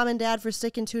 thank you, Mom and Dad, for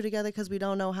sticking two together because we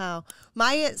don't know how.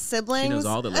 My siblings. She knows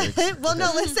all the lyrics. Well,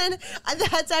 no, listen,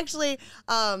 that's actually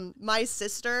my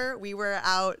sister. We were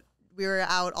out,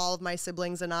 all of my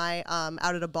siblings and I,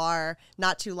 out at a bar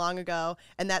not too long ago,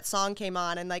 and that song came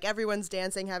on, and like everyone's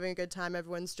dancing, having a good time,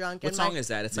 everyone's drunk. What song is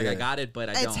that? It's like I got it, but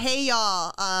I don't. It's Hey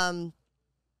Y'all.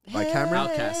 By Cameron?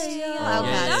 Outkast. Hey,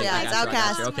 Outkast, it's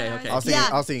Outkast. Okay. I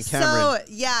was thinking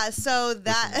Cameron. So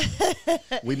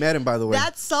that we met him, by the way.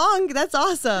 that song, that's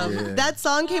awesome. Yeah. That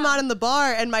song came on in the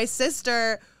bar, and my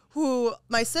sister, all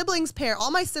my siblings'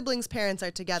 parents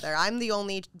are together. I'm the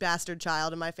only bastard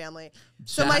child in my family.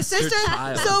 So my sister,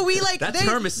 so we like that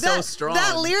term is so strong.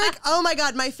 That lyric, oh my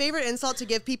God, my favorite insult to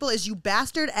give people is you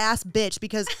bastard ass bitch,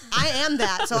 because I am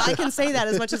that, so I can say that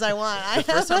as much as I want. The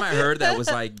first time I heard that was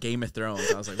like Game of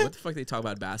Thrones. I was like, what the fuck they talk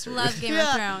about bastard? Love Game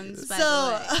of Thrones, by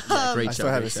the way. Great I show. still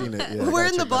haven't seen it. Yeah, we're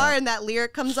in the bar and that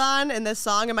lyric comes on in this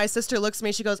song, and my sister looks at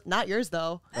me, she goes, not yours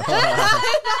though.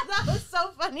 That was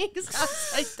so funny because I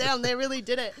was like, damn, they really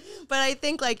did it. But I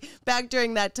think like back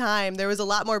during that time, there was a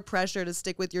lot more pressure to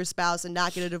stick with your spouse and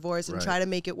not get a divorce and try to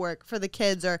make it work for the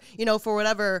kids, or for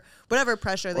whatever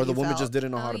pressure that you or the woman felt. just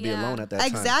didn't know how to be alone at that time.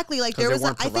 Exactly. Like there was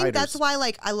I think that's why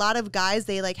like a lot of guys,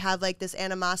 they like have like this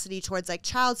animosity towards like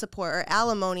child support or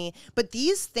alimony, but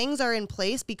these things are in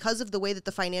place because of the way that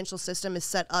the financial system is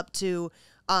set up to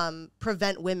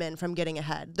prevent women from getting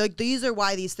ahead. Like these are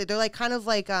why they're like kind of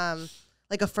like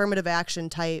affirmative action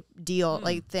type deal,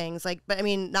 like things like, but I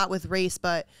mean, not with race,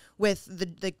 but with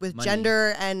with money,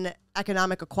 gender and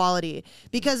economic equality.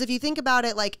 Because if you think about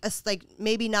it, like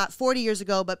maybe not 40 years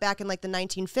ago, but back in like the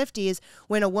 1950s,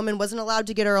 when a woman wasn't allowed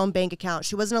to get her own bank account,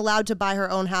 she wasn't allowed to buy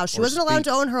her own house, she wasn't allowed to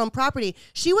own her own property,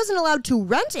 she wasn't allowed to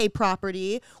rent a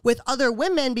property with other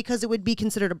women because it would be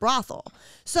considered a brothel.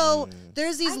 So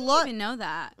there's these laws. I didn't even know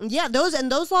that. Yeah,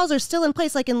 those laws are still in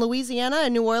place. Like in Louisiana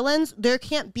and New Orleans, there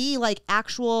can't be like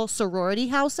actual sorority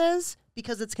houses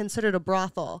because it's considered a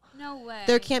brothel. No way.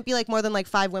 There can't be like more than like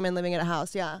 5 women living in a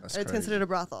house. Yeah, That's it's crazy. Considered a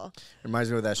brothel. Reminds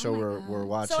me of that show we're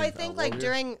watching. So I think like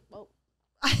during,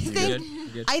 I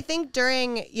Good. think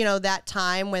during that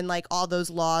time when like all those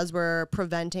laws were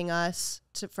preventing us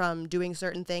from doing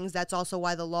certain things, that's also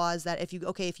why the law is that if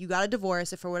you got a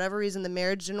divorce, if for whatever reason the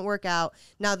marriage didn't work out,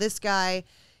 now this guy,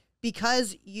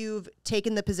 because you've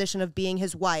taken the position of being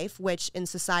his wife, which in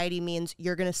society means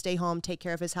you're going to stay home, take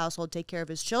care of his household, take care of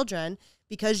his children,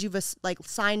 because you've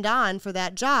signed on for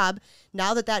that job.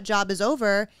 Now that job is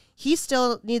over, he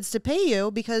still needs to pay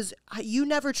you because you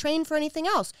never trained for anything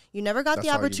else. You never got the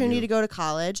opportunity to go to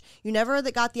college. You never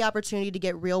got the opportunity to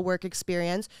get real work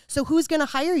experience. So who's going to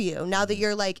hire you now that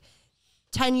you're like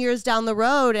 10 years down the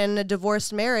road in a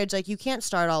divorced marriage? Like you can't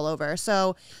start all over.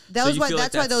 So that's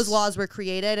why those laws were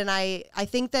created. And I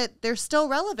think that they're still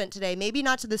relevant today. Maybe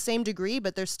not to the same degree,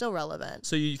 but they're still relevant.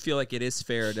 So you feel like it is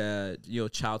fair to,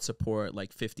 child support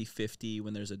like 50-50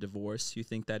 when there's a divorce? You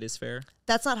think that is fair?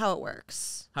 That's not how it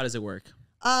works. How does it work?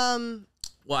 Well,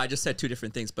 I just said two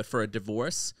different things, but for a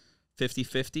divorce,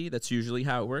 50-50, that's usually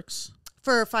how it works?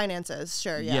 For finances,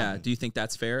 sure, yeah. Yeah, do you think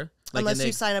that's fair? Like, unless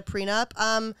you sign a prenup.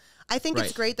 I think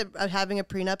it's great that having a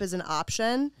prenup is an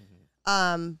option.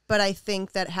 But I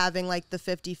think that having like the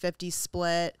 50-50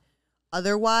 split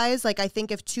otherwise, like I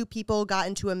think if two people got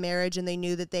into a marriage and they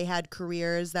knew that they had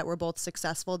careers that were both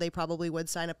successful, they probably would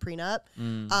sign a prenup.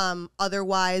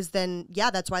 Otherwise, then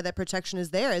that's why that protection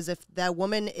is there, is if that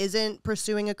woman isn't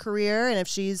pursuing a career and if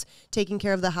she's taking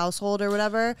care of the household or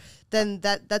whatever, then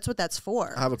that's what that's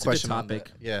for. I have a question on topic.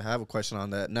 that. Yeah, I have a question on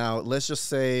that. Now, let's just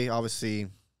say, obviously,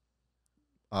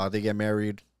 they get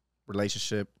married,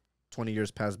 relationship, 20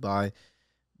 years pass by,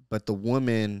 but the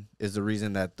woman is the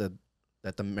reason that the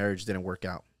that the marriage didn't work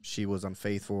out. She was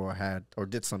unfaithful or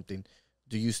did something.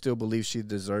 Do you still believe she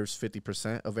deserves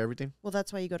 50% of everything? Well,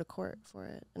 that's why you go to court for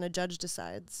it, and a judge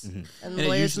decides, and And the it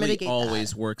lawyers usually mitigate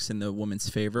always that. works in the woman's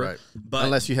favor. Right. But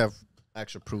Unless you have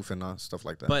actual proof and stuff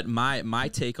like that. But my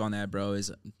take on that, bro, is,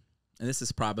 and this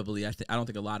is probably, I don't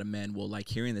think a lot of men will like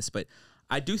hearing this, but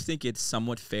I do think it's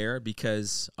somewhat fair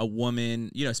because a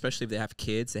woman, you know, especially if they have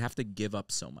kids, they have to give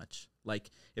up so much.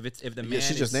 Like if the man,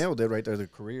 she just nailed it right there. The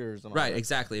careers, and all right, that.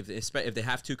 exactly. If they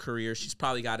have 2 careers, she's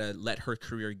probably got to let her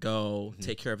career go,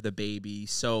 take care of the baby.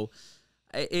 So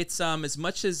it's as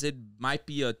much as it might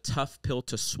be a tough pill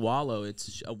to swallow,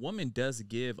 it's a woman does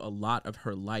give a lot of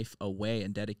her life away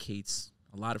and dedicates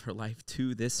a lot of her life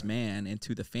to this man and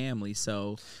to the family.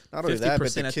 So Not only 50% that,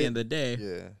 but at the end of the day.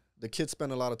 Yeah, the kids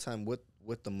spend a lot of time with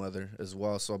the mother as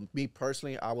well. So me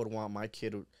personally, I would want my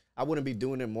kid. I wouldn't be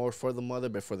doing it more for the mother,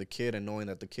 but for the kid, and knowing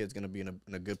that the kid's gonna be in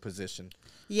a good position.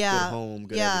 Yeah. Good home,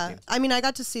 good everything. I mean, I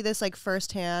got to see this like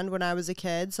firsthand when I was a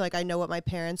kid. So like I know what my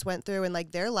parents went through, and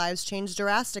like their lives changed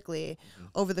drastically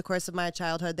over the course of my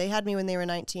childhood. They had me when they were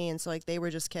 19, so like they were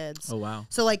just kids. Oh wow.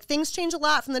 So like things change a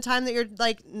lot from the time that you're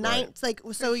like Right. like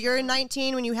so you're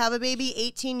 19 when you have a baby.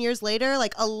 18 years later,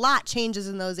 like a lot changes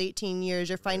in those 18 years.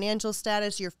 Your financial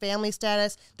status, your family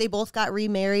status. They both got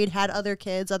remarried, had other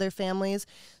kids, other families.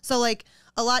 So like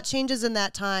a lot changes in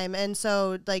that time, and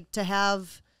so like to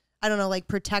have, I don't know, like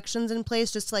protections in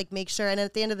place just to like make sure. And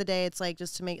at the end of the day, it's like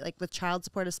just to make, like with child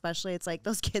support especially, it's like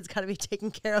those kids got to be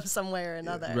taken care of some way or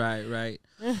another. Right.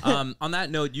 On that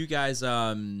note, you guys,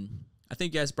 I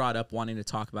think you guys brought up wanting to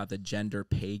talk about the gender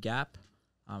pay gap.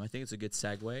 I think it's a good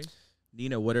segue.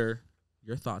 Nina, what are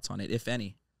your thoughts on it, if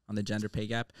any, on the gender pay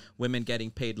gap? Women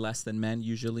getting paid less than men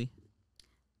usually?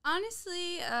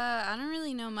 Honestly, I don't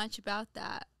really know much about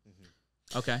that.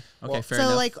 Okay, Well, fair So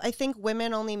enough. like I think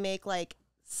women only make like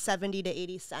 70 to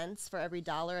 80 cents for every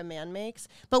dollar a man makes.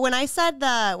 But when I said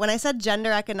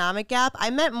gender economic gap, I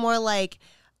meant more like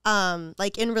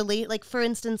for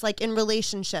instance, like in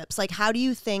relationships, like how do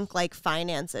you think like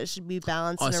finances should be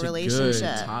balanced in a that's relationship?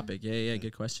 good topic. Yeah,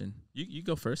 good question. You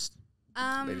go first.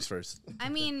 Ladies first. I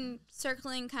mean,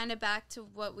 circling kind of back to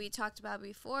what we talked about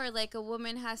before, like a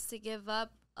woman has to give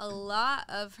up a lot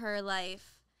of her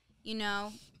life. You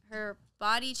know, her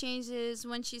body changes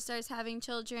when she starts having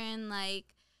children, like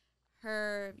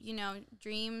her, you know,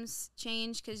 dreams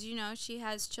change because, you know, she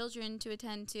has children to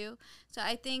attend to. So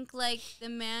I think like the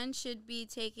man should be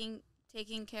taking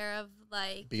care of,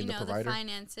 like, Being you the know, the provider?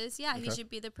 finances. Yeah, he Okay. should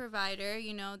be the provider,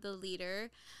 you know, the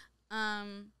leader.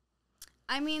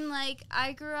 I mean, like,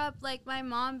 I grew up, like, my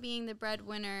mom being the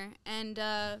breadwinner, and,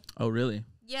 Oh, really?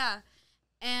 yeah,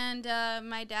 and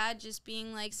my dad just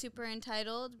being, like, super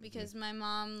entitled because my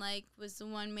mom, like, was the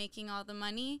one making all the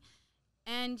money,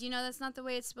 and, you know, that's not the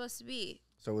way it's supposed to be.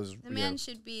 So it was The man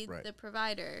should be right. the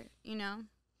provider, you know?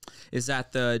 Is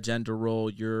that the gender role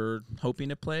you're hoping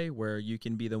to play, where you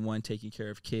can be the one taking care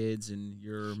of kids and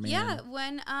your man? Yeah,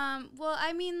 when, well,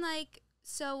 I mean, like,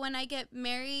 so when I get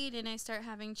married and I start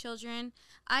having children,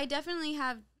 I definitely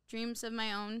have dreams of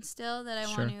my own still that I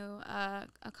Sure. want to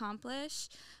accomplish.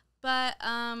 But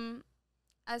I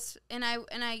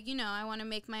you know, I want to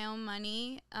make my own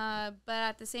money. But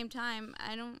at the same time,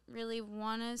 I don't really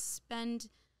want to spend,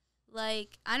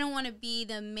 like, I don't want to be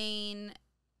the main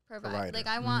provider. Like,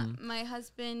 I want my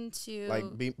husband to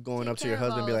going take up to your care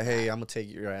of husband and be all like, of hey, that. I'm gonna take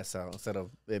your ass out, instead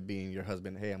of it being your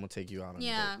husband, hey, I'm gonna take you out on a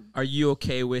Yeah. date. Are you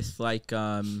okay with, like,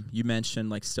 you mentioned,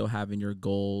 like, still having your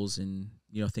goals and,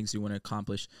 you know, things you want to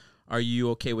accomplish? Are you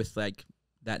okay with, like,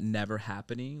 that never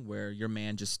happening, where your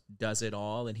man just does it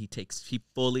all and he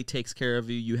fully takes care of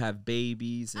you, you have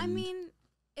babies? And I mean,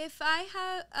 if I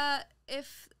have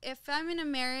if I'm in a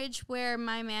marriage where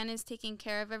my man is taking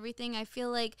care of everything, I feel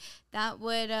like that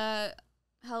would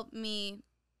help me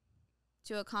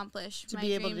to accomplish To my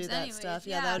be able to dreams do that anyways. stuff.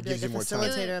 Yeah, that would be Gives like a you more time.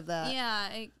 facilitator of that.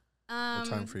 Yeah. More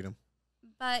time freedom.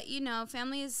 But, you know,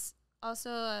 family is also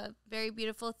a very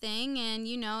beautiful thing, and,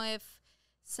 you know, if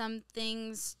some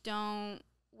things don't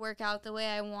work out the way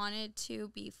I wanted to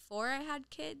before I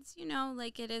had kids, you know,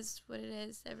 like, it is what it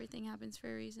is. Everything happens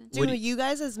for a reason. What Do do you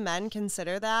guys as men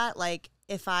consider that? Like,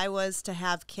 if I was to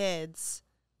have kids,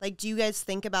 like, do you guys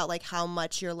think about, like, how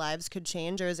much your lives could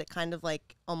change, or is it kind of,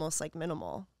 like, almost, like,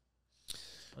 minimal?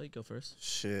 I'll let you go first.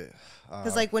 Shit.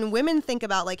 Because, like, when women think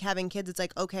about, like, having kids, it's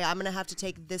like, okay, I'm going to have to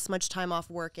take this much time off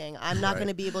working. I'm not Right. going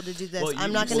to be able to do this. Well,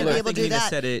 I'm you- not going to well, be I able to think do Nina that.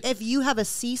 said it- If you have a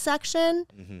C-section,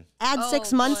 add Oh,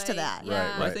 6 months to boy. that.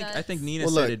 Yeah, Well, Right. I think Nina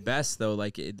Well, said look. it best though.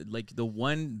 Like the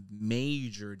one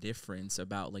major difference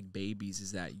about, like, babies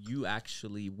is that you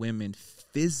actually, women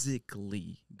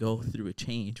physically go through a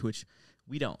change, which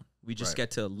we don't. We just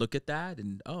get to look at that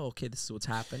and, oh, okay, this is what's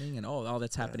happening, and all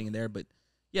that's happening in there. But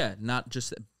yeah, not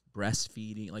just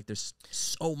breastfeeding. Like there's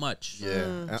so much.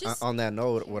 Yeah. On that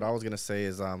note, what I was gonna say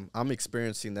is I'm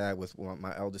experiencing that with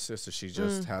my eldest sister. She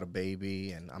just had a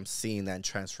baby, and I'm seeing that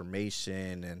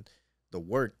transformation and the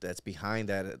work that's behind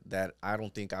that I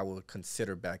don't think I would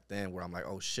consider back then, where I'm like,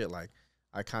 oh shit, like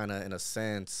I kind of in a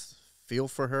sense feel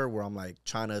for her, where I'm like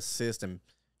trying to assist and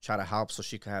try to help so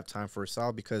she can have time for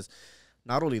herself. Because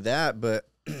not only that, but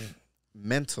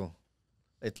mental,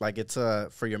 it's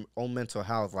for your own mental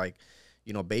health. Like,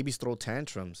 you know, babies throw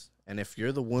tantrums, and if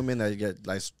you're the woman that get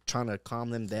like trying to calm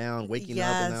them down, waking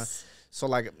up, and so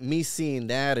like me seeing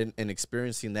that and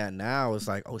experiencing that now, it's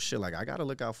like, oh shit, like I gotta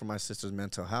look out for my sister's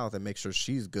mental health and make sure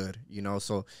she's good, you know.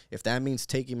 So if that means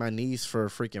taking my niece for a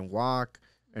freaking walk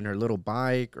and her little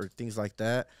bike or things like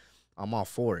that, I'm all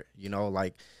for it, you know.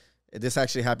 Like this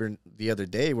actually happened the other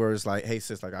day, where it's like, hey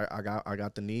sis, like I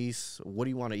got the niece, what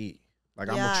do you want to eat? Like,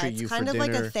 I'm gonna treat you for dinner. It's kind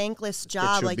of like a thankless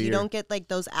job. Like, you don't get like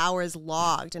those hours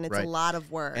logged, and it's a lot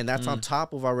of work. And that's on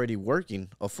top of already working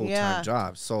a full-time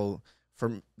job. So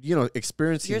from, you know,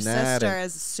 experiencing your that, sister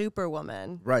is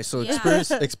Superwoman, right? So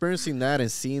experiencing that and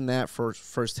seeing that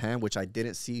firsthand, which I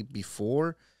didn't see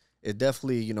before, it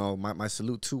definitely, you know, my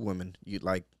salute to women. You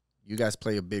guys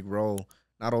play a big role,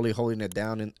 not only holding it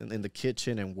down in the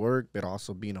kitchen and work, but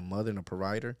also being a mother and a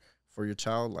provider for your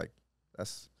child. Like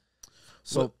that's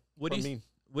so. What do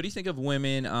you think of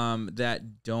women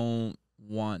that don't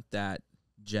want that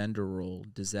gender role?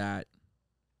 Does that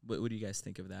what do you guys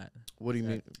think of that? What do you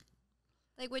mean?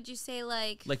 Like, would you say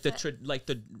like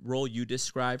the role you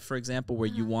described, for example, where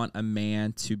you want a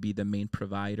man to be the main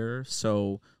provider?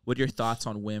 So, what are your thoughts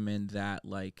on women that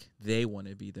like they want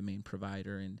to be the main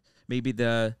provider, and maybe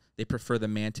they prefer the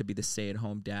man to be the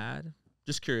stay-at-home dad?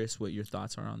 Just curious what your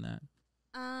thoughts are on that.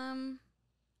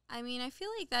 I mean, I feel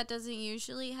like that doesn't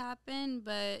usually happen,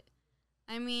 but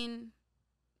I mean,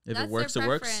 if it works, it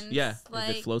works. Yeah, like,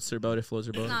 if it floats their boat, it floats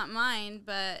their boat. It's not mine,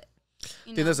 but I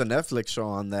think there's a Netflix show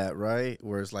on that, right?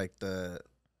 Where it's like the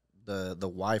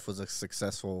wife was a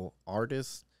successful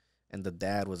artist, and the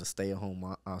dad was a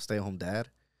stay-at-home dad.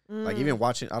 Like even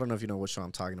watching, I don't know if you know what show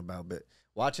I'm talking about, but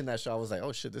watching that show, I was like,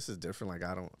 oh shit, this is different. Like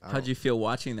I don't. How'd you feel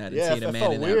watching that and seeing a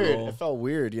man in that role? It felt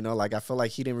weird, you know. Like I felt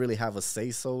like he didn't really have a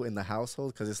say so in the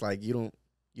household, because it's like you don't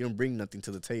bring nothing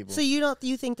to the table. So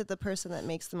you think that the person that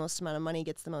makes the most amount of money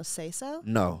gets the most say so?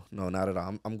 No, not at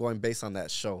all. I'm going based on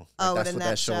that show. Like, that's what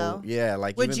that show? Yeah,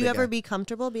 like would you ever be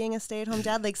comfortable being a stay-at-home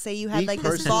dad? Like, say you had like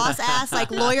this boss ass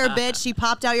like lawyer bitch, she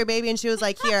popped out your baby and she was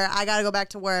like, here, I gotta go back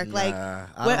to work. Like,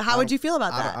 how would you feel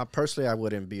about that? I personally, I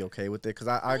wouldn't be okay with it, because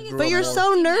I grew up. But you're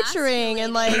so nurturing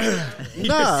and like,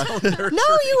 nah. No,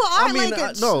 you are. I mean,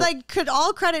 no. Like,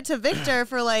 all credit to Victor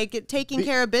for like taking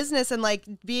care of business and like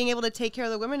being able to take care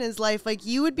of the women in his life. Like,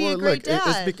 you would be a great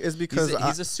dad. It's because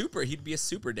he'd be a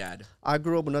super dad. I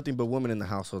grew up with nothing but women in the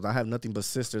household. I have nothing but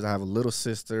sisters. I have a little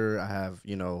sister. I have,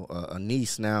 you know, a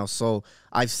niece now. So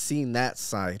I've seen that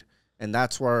side, and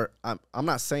that's where I'm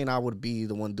not saying I would be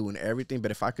the one doing everything,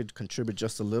 but if I could contribute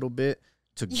just a little bit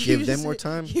to give them more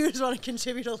time. You just want to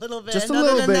contribute a little bit. Just a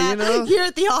little bit, you know. Here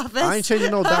at the office. I ain't changing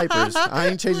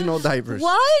no diapers.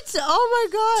 What? Oh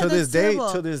my God.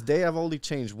 To this day, I've only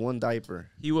changed one diaper.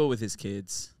 He will with his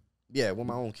kids. Yeah, with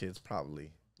my own kids,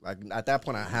 probably. Like at that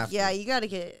point, I have to. Yeah, you got to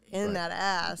get in that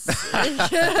ass.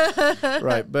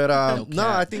 Right, but no,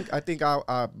 I think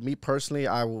me personally,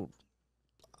 I will.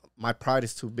 My pride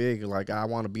is too big. Like I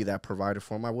want to be that provider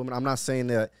for my woman. I'm not saying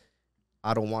that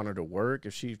I don't want her to work.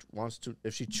 If she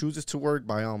chooses to work,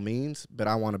 by all means. But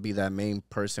I want to be that main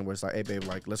person where it's like, hey, babe,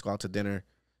 like let's go out to dinner.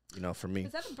 You know, for me.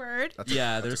 Is that a bird?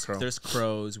 There's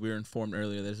crows. We were informed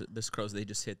earlier. There's crows. They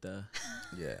just hit the.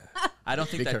 Yeah. I don't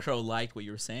think that crow liked what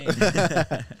you were saying.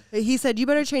 He said, "You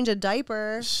better change a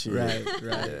diaper." Shit.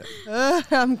 Right. Yeah.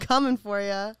 I'm coming for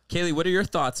you. Kaylee, what are your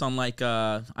thoughts on like?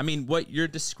 I mean, what you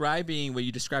described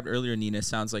earlier, Nina,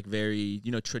 sounds like very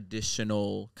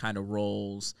traditional kind of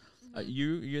roles.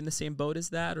 You in the same boat as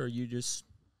that, or you just?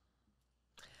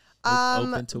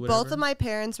 Open to whatever? Both of my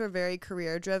parents were very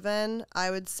career driven.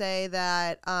 I would say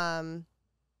that I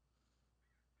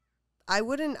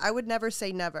would never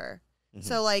say never. Mm-hmm.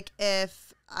 So like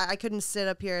if I couldn't sit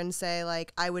up here and say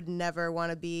like I would never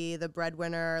want to be the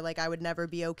breadwinner, like I would never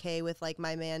be okay with like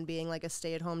my man being like a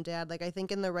stay-at-home dad. Like I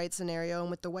think in the right scenario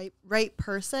and with the right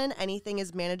person, anything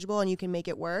is manageable and you can make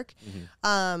it work.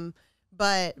 Mm-hmm.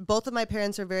 But both of my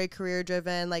parents are very career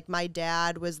driven. Like my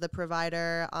dad was the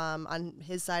provider on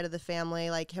his side of the family,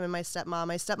 like him and my stepmom.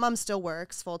 My stepmom still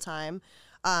works full time.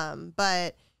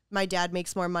 But my dad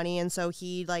makes more money. And so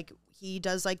he he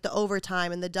does like the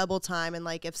overtime and the double time. And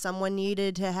like if someone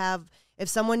needed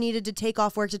to take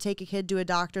off work to take a kid to a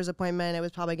doctor's appointment, it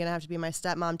was probably going to have to be my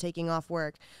stepmom taking off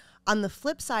work. On the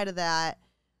flip side of that,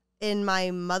 in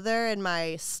my mother and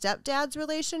my stepdad's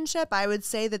relationship, I would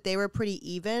say that they were pretty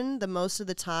even the most of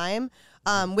the time,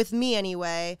 with me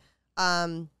anyway.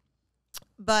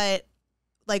 But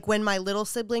like when my little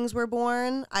siblings were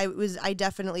born, I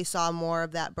definitely saw more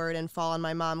of that burden fall on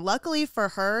my mom. Luckily for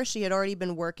her, she had already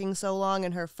been working so long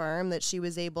in her firm that she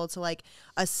was able to like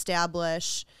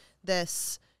establish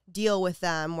this deal with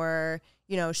them where,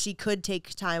 you know, she could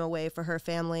take time away for her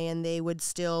family and they would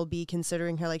still be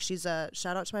considering her. Like she's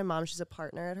shout out to my mom. She's a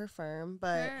partner at her firm,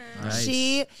 but Nice.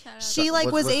 she like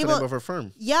was what's able. the name of her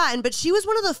firm? Yeah, but she was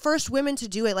one of the first women to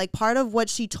do it. Like part of what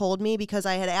she told me, because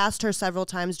I had asked her several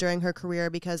times during her career,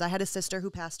 because I had a sister who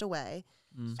passed away,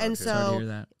 and Sorry to so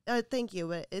hear that. thank you,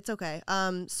 but it's okay.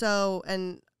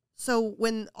 So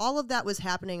when all of that was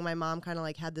happening, my mom kind of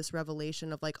like had this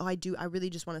revelation of like, oh, I really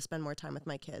just want to spend more time with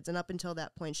my kids. And up until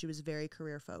that point, she was very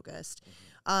career focused.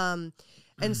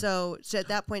 And so at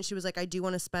that point, she was like, I do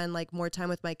want to spend like more time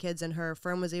with my kids, and her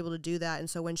firm was able to do that. And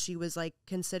so when she was like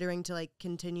considering to like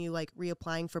continue like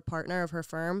reapplying for partner of her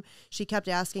firm, she kept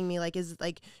asking me like,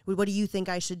 what do you think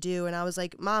I should do? And I was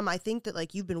like, Mom, I think that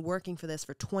like you've been working for this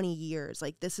for 20 years.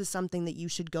 Like this is something that you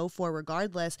should go for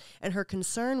regardless. And her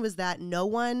concern was that no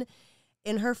one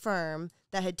in her firm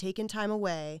that had taken time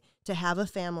away to have a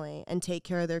family and take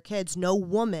care of their kids, no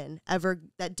woman ever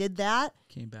that did that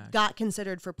Came back. got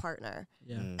considered for partner.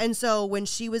 Yeah. And so when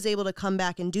she was able to come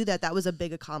back and do that, that was a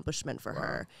big accomplishment for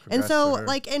her. And Congrats so to her.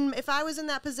 like, and if I was in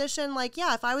that position, like,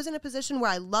 yeah, if I was in a position where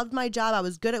I loved my job, I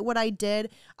was good at what I did,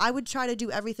 I would try to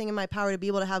do everything in my power to be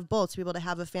able to have both, to be able to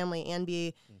have a family and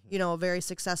be, you know, a very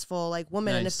successful like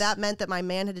woman. And if Nice. that meant that my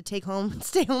man had to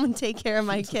stay home and take care of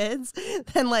my kids,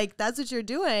 then like, that's what you're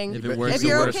doing. If it works, If it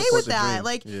you're works. okay Support with the that, dream.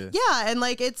 like, Yeah. yeah. And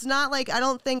like, it's not like,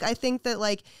 I think that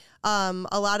like,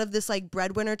 a lot of this like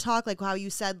breadwinner talk, like how you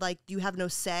said, like you have no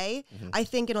say. I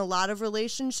think in a lot of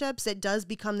relationships, it does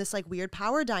become this like weird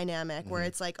power dynamic where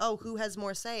it's like, oh, who has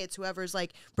more say? It's whoever's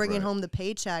like bringing Right. home the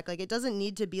paycheck. Like it doesn't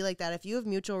need to be like that. If you have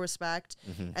mutual respect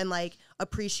and like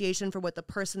appreciation for what the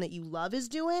person that you love is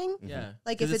doing, Yeah.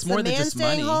 like 'Cause if it's more the than man just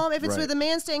staying money. home, if it's Right. with the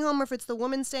man staying home, or if it's the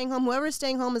woman staying home, whoever's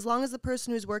staying home, as long as the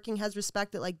person who's working has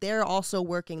respect that like they're also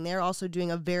working, they're also doing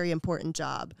a very important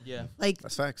job. Yeah. Like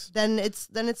That's facts. then it's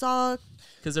all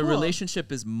Because a Cool.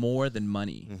 relationship is more than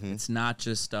money. It's not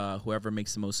just whoever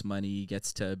makes the most money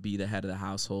gets to be the head of the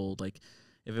household. Like,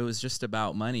 if it was just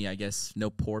about money, I guess no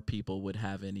poor people would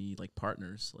have any like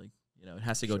partners. Like, you know, it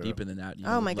has to go Sure. deeper than that. You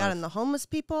oh know, my god! love- And the homeless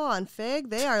people on Fig,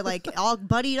 they are like all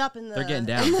buddied up in the. They're getting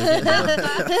down. They're getting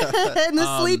down. in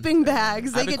the sleeping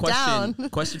bags. I They have a get down.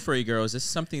 question for you girls. This is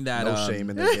something that No shame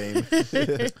in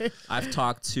the game. I've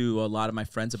talked to a lot of my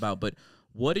friends about, but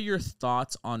what are your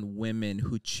thoughts on women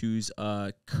who choose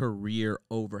a career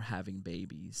over having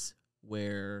babies,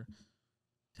 where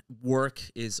work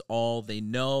is all they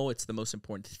know, it's the most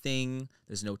important thing,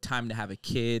 there's no time to have a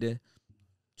kid?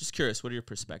 Just curious, what are your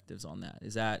perspectives on that?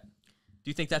 Do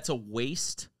you think that's a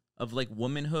waste of like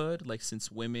womanhood, like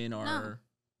since women are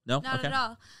no? Not Okay. at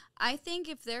all. I think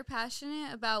if they're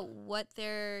passionate about what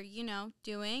they're, you know,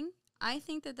 doing, I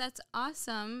think that that's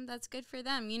awesome. That's good for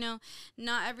them. You know,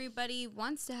 not everybody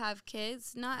wants to have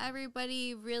kids. Not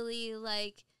everybody really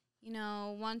like, you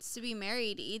know, wants to be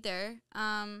married either.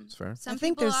 That's fair. Some I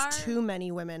think people there's are, too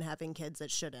many women having kids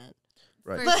that shouldn't.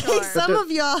 Right. For Like sure. some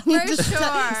of y'all need For to sure.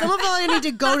 some of y'all need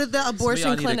to go to the Some of abortion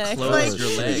y'all need clinic. to close Like, your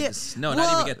yeah. legs. No, not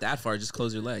Well, even get that far. Just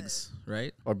close your legs,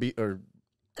 right? Or No,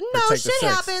 protect the shit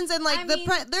sex. happens, and like I mean-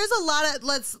 there's a lot of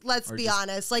let's Or be just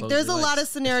honest. Like close there's a your lot legs. of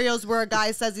scenarios where a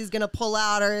guy says he's gonna pull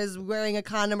out or is wearing a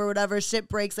condom or whatever. Shit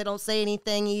breaks. They don't say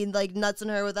anything. He like nuts in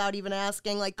her without even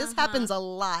asking. Like this happens a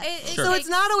lot. It Sure. So it's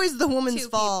not always the woman's two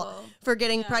fault people. for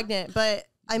getting Yeah. pregnant, but.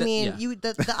 I mean, yeah.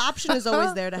 the option is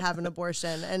always there to have an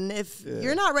abortion, and if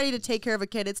you're not ready to take care of a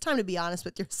kid, it's time to be honest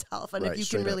with yourself, and Right, if you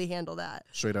straight can up. really handle that.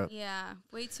 straight up. Yeah,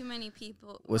 way too many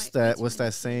people. What's way that? too What's many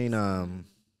that saying?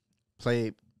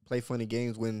 Play funny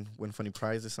games, win funny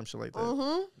prizes, some shit like that.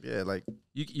 Mm-hmm. Yeah, like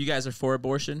You guys are for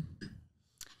abortion?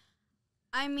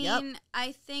 I mean,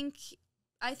 I think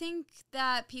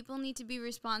that people need to be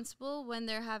responsible when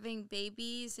they're having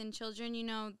babies and children. You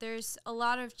know, there's a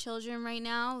lot of children right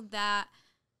now that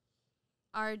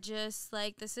are just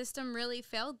like the system really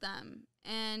failed them,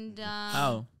 and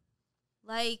How?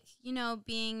 like, you know,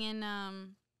 being in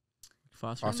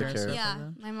Foster Foster care? care. stuff yeah,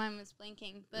 like that? my mind was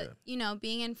blanking, but Yeah. you know,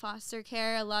 being in foster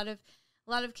care, a lot of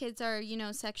kids are, you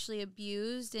know, sexually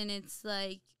abused, and it's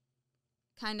like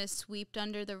kind of swept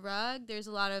under the rug. There's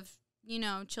a lot of you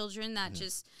know, children that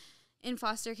just in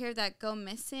foster care that go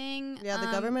missing. Yeah,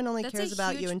 the government only that's cares a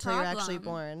about you huge until you're actually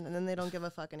problem. born, and then they don't give a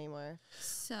fuck anymore.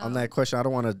 So On that question, I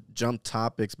don't want to jump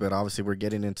topics, but obviously we're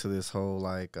getting into this whole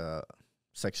like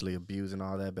sexually abused and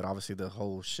all that. But obviously the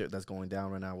whole shit that's going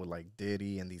down right now with like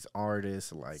Diddy and these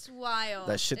artists, like it's wild.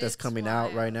 that shit that's It's coming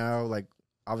out right wild. now. Like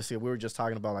obviously we were just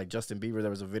talking about like Justin Bieber. There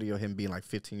was a video of him being like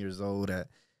 15 years old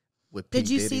with P. Did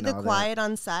you Diddy see and the all Quiet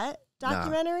on Set Nah.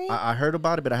 documentary? I heard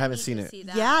about it, but I haven't Need seen to it. see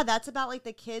that. Yeah, that's about like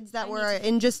the kids that I were need to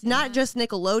in just see not that. just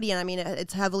Nickelodeon. I mean,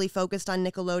 it's heavily focused on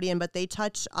Nickelodeon, but they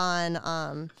touch on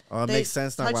Oh, it they makes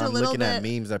sense now touch when a I'm little looking at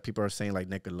bit- memes that people are saying like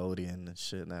Nickelodeon and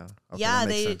shit now. Okay, yeah, that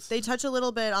makes they sense. they touch a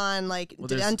little bit on like Well,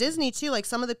 there's- on Disney too. Like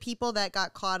some of the people that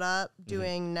got caught up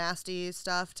doing nasty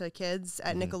stuff to kids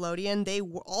at Nickelodeon, they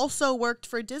also worked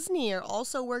for Disney or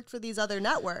also worked for these other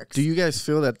networks. Do you guys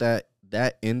feel that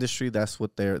industry, that's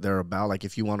what they're about? Like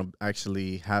if you want to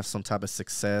actually have some type of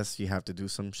success, you have to do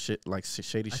some shit like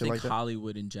shady I shit think like that.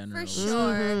 Hollywood in general. For is-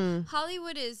 sure. Mhm.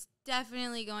 Hollywood is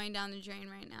definitely going down the drain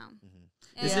right now.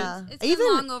 And Is it- Yeah. it's been Even-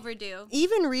 long overdue.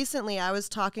 Even recently, I was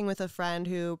talking with a friend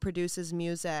who produces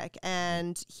music,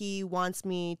 and he wants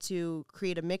me to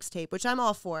create a mixtape, which I'm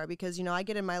all for because you know I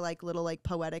get in my like little like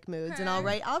poetic moods, and I'll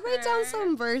write down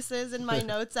some verses in my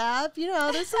notes app. You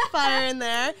know, there's some fire in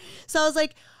there. So I was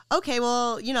like, okay,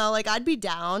 well, you know, like I'd be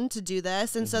down to do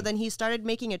this. And so then he started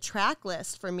making a track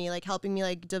list for me, like helping me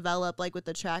like develop like what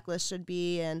the track list should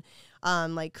be and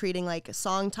like creating like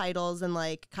song titles and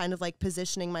like kind of like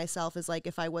positioning myself as like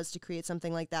if I was to create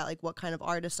something like that, like what kind of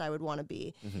artist I would want to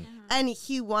be. And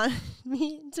he wanted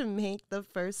me to make the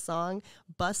first song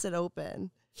Bust It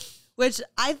Open. Which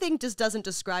I think just doesn't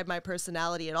describe my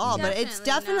personality at all, but it's Definitely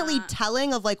definitely not.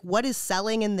 telling of like what is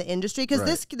selling in the industry. Because Right.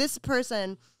 this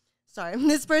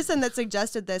person that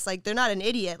suggested this, like they're not an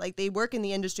idiot. Like they work in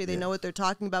the industry, they know what they're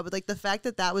talking about. But like the fact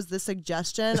that was the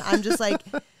suggestion, I'm just like,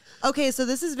 okay, so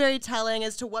this is very telling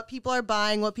as to what people are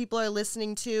buying, what people are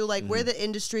listening to, like where the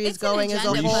industry is It's an going as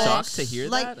a agenda Were you whole. shocked to hear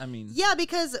Like, that? I mean, Yeah,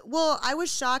 because I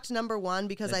was shocked, number one,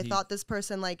 because That I he- thought this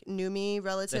person like knew me that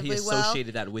relatively he well.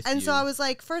 associated that with And you. so I was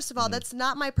like, first of all, that's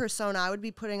not my persona. I would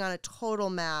be putting on a total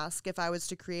mask if I was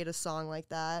to create a song like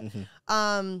that.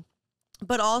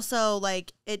 But also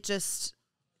like it just,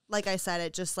 like I said,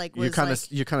 it just like was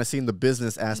You're kind of seeing the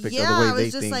business aspect yeah, of the way I was they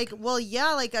just think. like, well,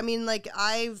 yeah, like I mean, like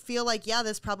I feel like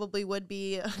this probably would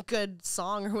be a good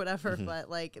song or whatever, but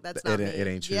like that's not It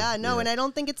me. ain't true. Yeah, no, Yeah. and I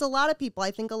don't think it's a lot of people.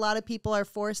 I think a lot of people are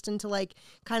forced into like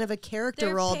kind of a character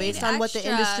They're role paid based on what the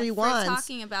extra industry for wants.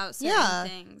 talking about certain Yeah.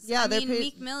 things. Yeah, I they're mean, paid-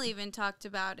 Meek Mill even talked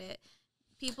about it.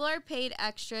 People are paid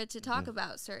extra to talk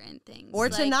about certain things, Or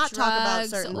to like not talk about drugs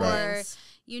certain or things.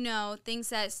 you know, things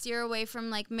that steer away from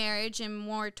like marriage and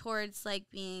more towards like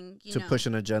being you to know push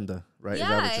an agenda, right? Yeah, Is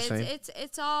that what you're saying?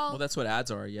 it's all well, that's what ads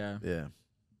are. Yeah. Yeah.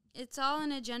 it's all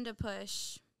an agenda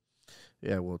push.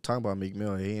 Yeah, well, talking about Meek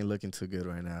Mill, he ain't looking too good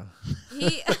right now.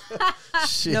 He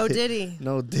Shit. No Diddy.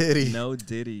 No Diddy. No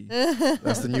Diddy.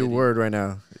 That's the new word right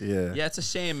now. Yeah. Yeah, it's a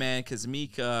shame, man, because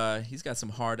Meek, he's got some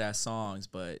hard ass songs,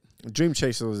 but Dream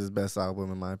Chaser was his best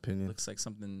album, in my opinion. looks like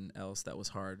something else that was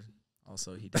hard.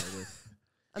 Also, he dealt with.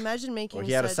 Imagine making. Or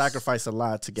he had to such- sacrifice a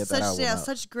lot to get that album out.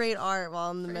 such great art while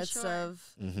in the For midst sure. of.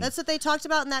 Mhm. That's what they talked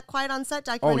about in that Quiet on Set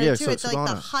documentary yeah, too. so- It's so like go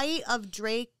the on. height of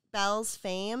Drake Bell's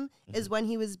fame is when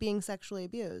he was being sexually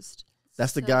abused.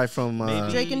 That's the So- guy from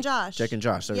Maybe- Drake and Josh. Drake and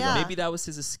Josh. There we Yeah. go. Maybe that was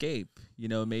his escape. You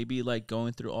know, maybe like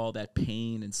going through all that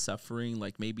pain and suffering,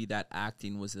 like maybe that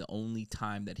acting was the only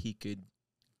time that he could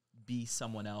be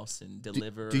someone else and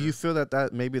deliver. Do you feel that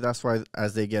maybe that's why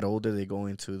as they get older they go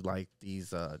into like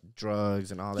these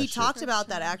drugs and all that He shit? talked about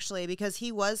that actually because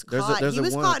he was There's a- caught. there's He a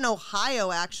was one- caught in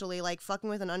Ohio actually, like fucking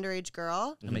with an underage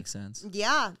girl. That makes sense.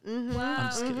 Yeah. Mm-hmm. Wow. I'm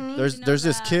just kidding. I didn't There's know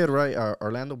this that. kid, right?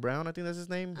 Orlando Brown, I think that's his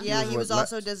name. Yeah, he was what,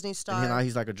 also a Disney and star. now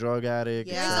he's like a drug addict.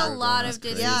 Yeah. et There's a cetera, lot going, of that's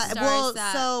Disney crazy. Yeah, stars well,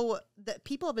 that- so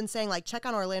people have been saying like check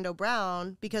on Orlando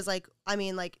Brown because like I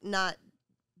mean like not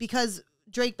because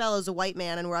Drake Bell is a white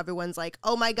man and where everyone's like,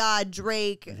 oh my God,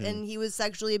 Drake, and he was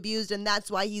sexually abused and that's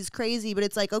why he's crazy. But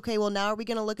it's like, okay, well now are we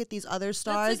gonna look at these other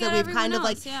stars look that at we've kind of everyone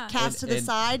like else, yeah. cast to the And-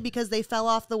 side because they fell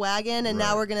off the wagon and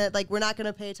now Right. we're not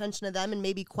gonna pay attention to them and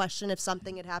maybe question if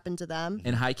something had happened to them.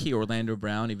 And high key Orlando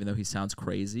Brown, even though he sounds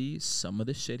crazy, some of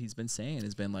the shit he's been saying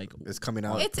has been like It's coming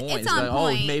out. It's point. on like,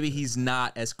 point. oh, maybe he's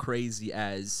not as crazy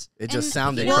as. It just And,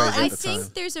 sounded you know, crazy I at the think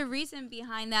time. there's a reason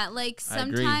behind that. Like I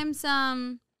agree. sometimes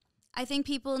I think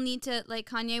people need to, like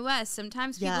Kanye West,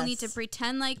 sometimes people need to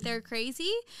pretend like they're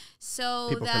crazy so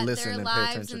People can that listen their and pay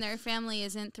lives attention. and their family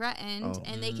isn't threatened,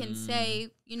 and they can say,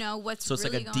 you know, what's So it's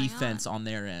really like a going defense on. on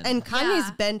their end. And Kanye's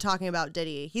Yeah. been talking about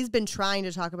Diddy. He's been trying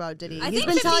to talk about Diddy. I He's think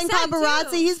been 50 telling Cent, paparazzi.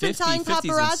 too. He's been 50 telling 50's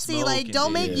been paparazzi, like, smoking,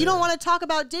 don't make. dude. You don't want to talk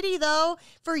about Diddy though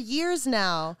for years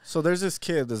now. So there's this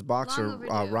kid, this boxer,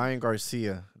 overdue. Ryan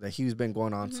Garcia, that he's been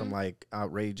going on some like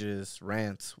outrageous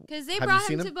rants. Because they Have you brought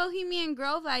seen him to Bohemian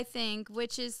Grove, I think,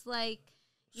 which is like.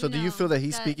 So do you know, feel that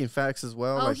he's speaking facts as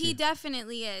well? Oh, like he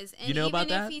definitely is. And You know even about if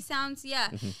that? he sounds,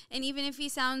 and even if he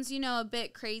sounds, you know, a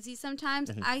bit crazy sometimes,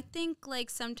 I think like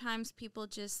sometimes people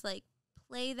just like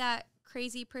play that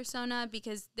crazy persona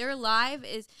because their life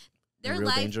is their real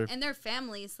life danger. and their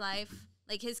family's life,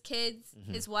 like his kids,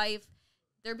 his wife,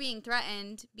 they're being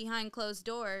threatened behind closed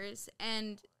doors,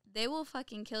 and they will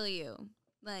fucking kill you.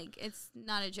 Like, it's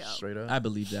not a joke. Straight up. I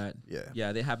believe that. Yeah.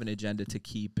 Yeah, they have an agenda to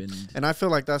keep And I feel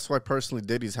like that's why personally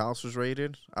Diddy's house was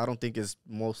raided. I don't think it's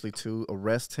mostly to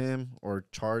arrest him or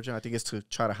charge him. I think it's to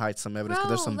try to hide some evidence because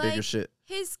there's some bigger like, shit.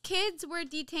 His kids were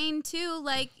detained too,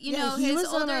 like, you Yeah, know, he his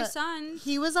was on older a- son.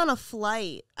 He was on a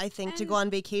flight, I think, to And- go on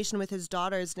vacation with his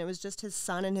daughters, and it was just his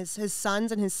son and his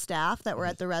sons and his staff that were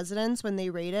at the residence when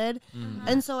they raided.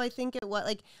 And so I think it was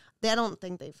like. I don't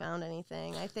think they found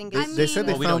anything. I think They, it's, they said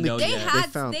Well, they we found don't the know They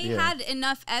yet. had had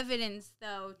enough evidence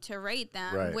though to rate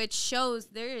them, Right. which shows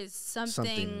there is Something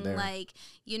something there. like,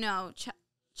 you know,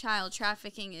 child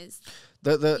trafficking is.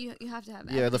 the You have to have.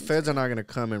 yeah, the evidence feds for are not it. going to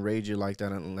come and raid you like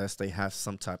that unless they have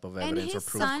some type of And evidence or his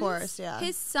proof. sons, Of course, yeah.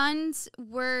 His sons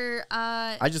were.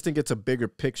 I just think it's a bigger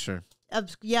picture. Yeah,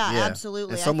 Yeah.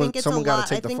 absolutely. And someone- I think it's someone a gotta lot.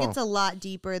 take I the think fall. it's a lot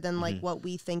deeper than like what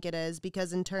we think it is,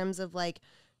 because in terms of like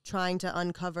trying to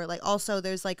uncover, like also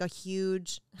there's like a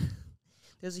huge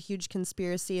there's a huge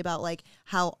conspiracy about like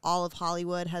how all of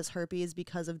Hollywood has herpes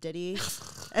because of Diddy.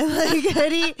 And like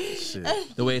Diddy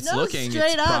Shit. the way it's No, looking,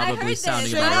 straight it's up. I heard probably this. sounding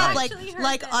straight about up, right. like actually heard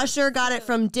like that, Usher got it too.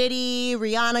 from Diddy,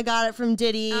 Rihanna got it from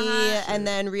Diddy, and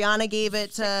then Rihanna gave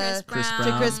it to Chris Brown.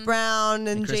 to Chris Brown,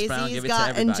 and Chris Jay Brown Z's gave it to got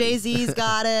and everybody. Jay Z's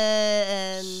got it,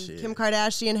 and Shit. Kim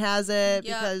Kardashian has it Yep.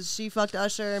 because she fucked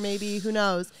Usher, maybe, who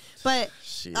knows? But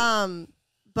Shit.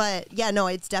 but yeah, no,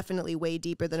 it's definitely way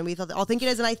deeper than we thought. I think it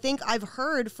is, and I think I've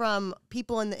heard from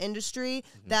people in the industry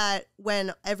that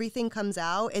when everything comes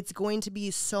out, it's going to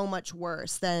be so much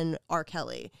worse than R.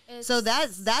 Kelly. So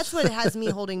that's what has me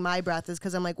holding my breath, is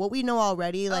because I'm like, what we know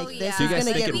already, like this yeah. Do you is guys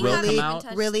going to think get it will really, come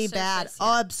out? really bad. Surface,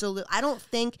 Oh, yeah. absolutely.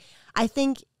 I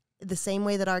think the same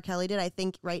way that R. Kelly did. I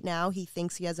think right now he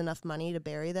thinks he has enough money to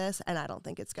bury this, and I don't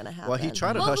think it's going to happen. Well, he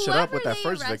tried to Well, hush it up with whoever that they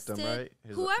first victim, arrested- right?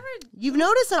 His- Whoever. You've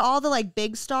noticed that all the like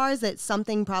big stars that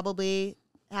something probably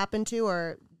happened to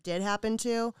or did happen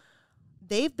to,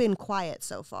 they've been quiet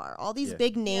so far. All these Yeah.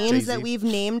 big names Jay-Z. that we've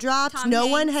name dropped, Tom no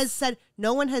one Hanks.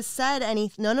 has said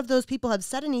any. None of those people have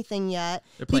said anything yet.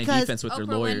 They're playing because defense with their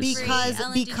Oprah lawyers. Winfrey.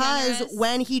 Ellen because DeGeneres.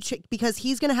 when because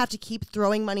he's going to have to keep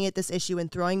throwing money at this issue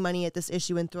and throwing money at this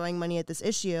issue and throwing money at this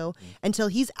issue until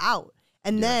he's out.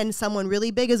 And then someone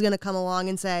really big is going to come along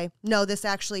and say, no, this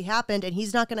actually happened, and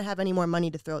he's not going to have any more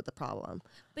money to throw at the problem.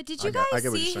 But did I you get guys what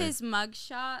you're see saying. his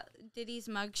mugshot? Diddy's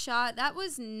mugshot? That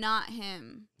was not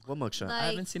him. What mugshot? Like,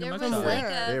 haven't seen a there mugshot. was like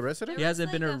Where? They arrested him? there He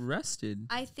hasn't was been like a- arrested.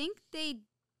 I think they.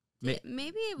 Ma-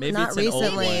 Maybe it was. Maybe Not it's an old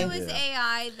recently. Maybe one. it was Yeah.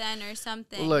 AI then or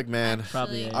something. Well, look, man.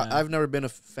 Probably, actually. yeah. I've never been a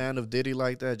fan of Diddy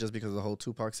like that, just because of the whole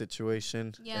Tupac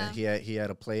situation. Yeah. And he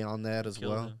had a play on that as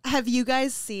Killed well. him. Have you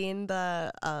guys seen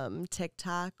the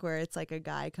TikTok where it's like a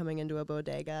guy coming into a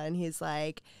bodega and he's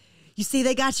like, you see,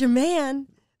 they got your man.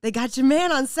 They got your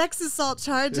man on sex assault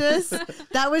charges.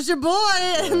 That was your boy.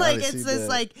 And like, I it's see this that.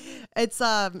 like, it's,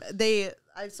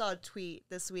 I saw a tweet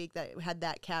this week that had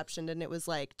that captioned, and it was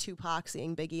like Tupac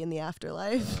seeing Biggie in the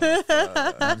afterlife.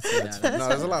 I haven't seen that. No,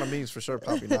 there's a lot of memes for sure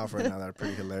popping off right now that are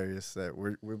pretty hilarious that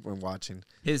we've been watching.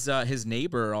 His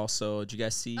neighbor also. Did you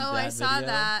guys see Oh, that I saw video?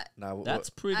 that. Nah, That's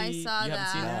pretty. I saw you haven't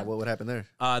seen that. that? what would happen there?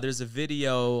 There's a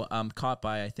video caught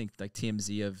by I think like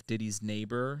TMZ of Diddy's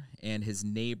neighbor, and his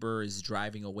neighbor is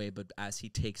driving away, but as he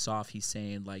takes off, he's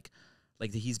saying like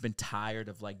he's been tired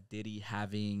of like Diddy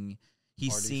having.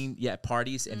 He's Parties. seen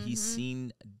parties, and he's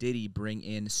seen Diddy bring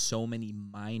in so many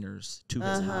minors to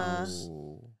his house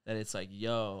Ooh. that it's like,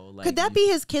 yo, like Could that be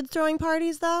his kids throwing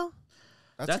parties though?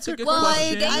 That's a good Well,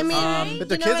 question. like, I mean, But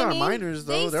the You know kids what I aren't mean? minors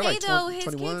though. They They're say like though 20, his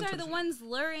 21. kids are the ones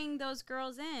luring those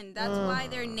girls in. That's why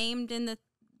they're named in the.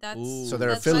 That's Ooh. So they're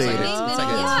that's why affiliated. named It's in like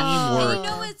it. a Yeah. teamwork. And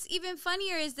you know what's even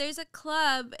funnier is there's a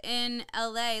club in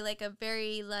LA, like a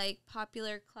very like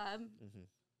popular club.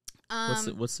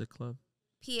 What's the club?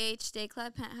 PH Day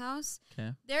Club Penthouse.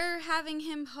 Okay. They're having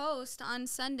him host on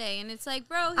Sunday, and it's like,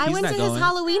 bro, I went to his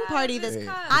Halloween party this.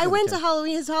 I went to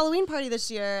his Halloween party this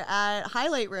year at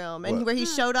Highlight Room, and where he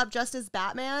showed up just as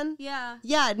Batman. Yeah.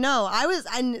 Yeah. No,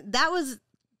 that was.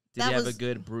 Did he have a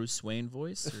good Bruce Wayne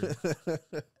voice? Or?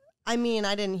 I mean,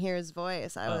 I didn't hear his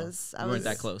voice. I weren't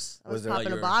that close. I was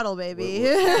popping a bottle, baby.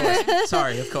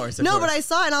 Sorry, of course. But I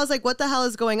saw it and I was like, what the hell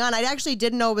is going on? I actually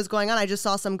didn't know what was going on. I just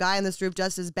saw some guy in this roof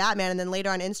dressed as Batman. And then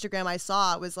later on Instagram, I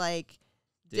saw it was like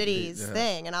Diddy's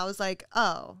thing. And I was like,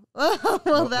 oh.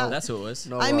 Well, that's who it was.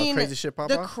 No, I mean, crazy shit pop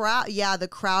the off? crowd, the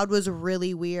crowd was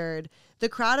really weird. The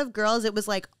crowd of girls, it was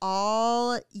like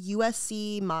all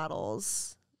USC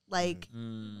models. Like,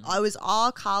 it was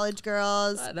all college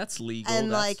girls. That's legal. And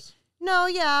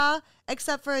no,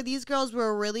 except for these girls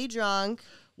were really drunk.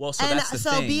 Well, so that's the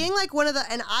thing. Being like one of the,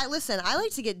 and I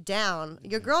like to get down.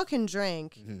 Your girl can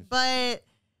drink, but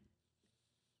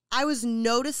I was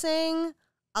noticing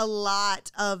a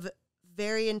lot of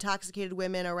very intoxicated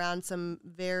women around some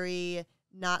very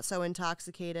not so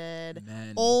intoxicated,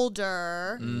 men.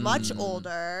 Older, much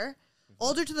older.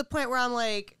 Older to the point where I'm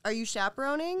like, are you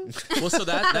chaperoning? Well, so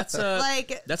that's a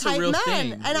that's a real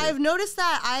thing. And I've noticed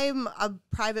that I'm a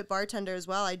private bartender as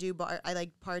well. I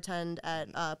bartend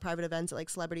at private events at like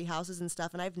celebrity houses and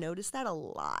stuff. And I've noticed that a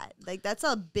lot. Like that's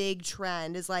a big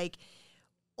trend is like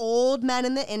old men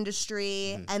in the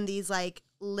industry and these like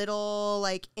little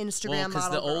like Instagram model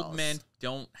because the girls. old men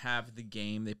don't have the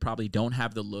game. They probably don't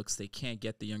have the looks. They can't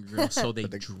get the younger girls, so they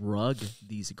drug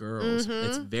these girls.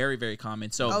 It's very, very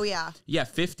common. So, yeah,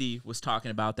 50 was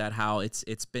talking about that. How it's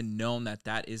been known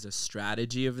that is a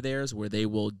strategy of theirs where they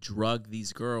will drug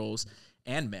these girls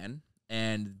and men,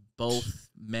 and both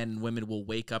men and women will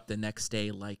wake up the next day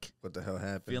like, what the hell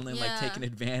happened? Feeling like taking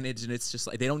advantage, and it's just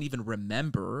like they don't even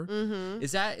remember.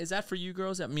 Is that for you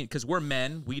girls? I mean, because we're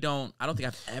men, I don't think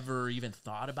I've ever even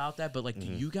thought about that. But like, do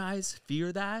you guys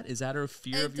fear that? Is that a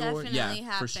fear of yours? Yeah,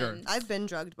 happens. for sure. I've been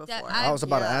drugged before. I was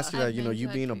about to ask you that. You know, you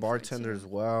drugged being a before, bartender as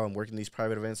well and working these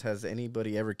private events, has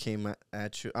anybody ever came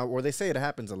at you? Or they say it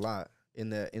happens a lot in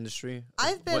the industry.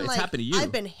 I've been it's happened to you.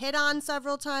 I've been hit on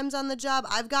several times on the job.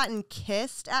 I've gotten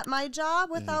kissed at my job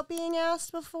without being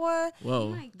asked before.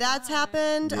 Whoa, that's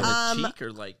happened. On the cheek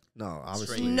or like no,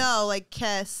 obviously no, like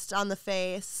kissed on the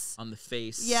face. On the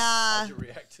face. Yeah. How'd you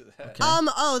react to that?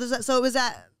 Okay. So it was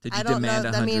at. Did you I don't demand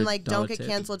know. I mean, like, don't $100 get tip?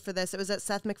 canceled for this. It was at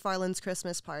Seth MacFarlane's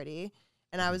Christmas party.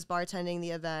 And I was bartending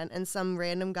the event, and some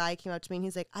random guy came up to me, and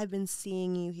he's like, I've been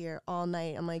seeing you here all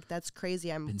night. I'm like, that's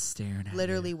crazy. I'm Been staring at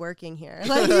literally you. working here.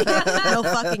 Like, no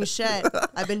fucking shit.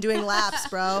 I've been doing laps,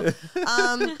 bro.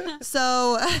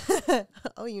 So,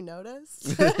 oh, you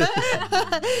noticed?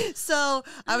 So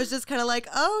I was just kind of like,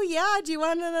 oh, yeah, do you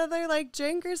want another, like,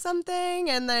 drink or something?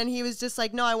 And then he was just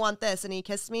like, no, I want this. And he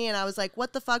kissed me, and I was like,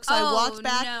 what the fuck? So I walked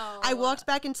back. No. I walked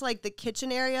back into, like, the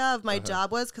kitchen area of my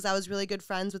job because I was really good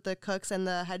friends with the cooks and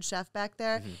the head chef back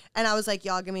there. And I was like,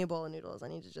 y'all give me a bowl of noodles. I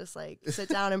need to just like sit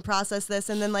down and process this.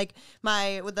 And then like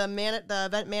the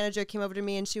event manager came over to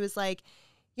me and she was like,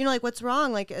 you know, like, what's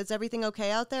wrong? Like, is everything okay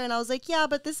out there? And I was like, yeah,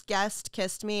 but this guest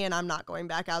kissed me and I'm not going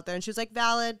back out there. And she was like,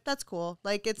 valid. That's cool.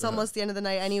 Like, it's almost the end of the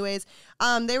night anyways.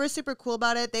 They were super cool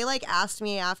about it. They like asked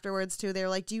me afterwards too. They were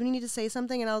like, do you need to say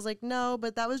something? And I was like, no,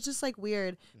 but that was just like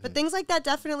weird. But things like that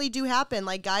definitely do happen.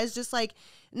 Like guys just like,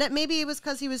 maybe it was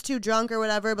because he was too drunk or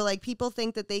whatever, but like people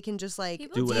think that they can just like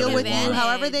People Do deal whatever with they you want.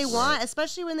 however they want,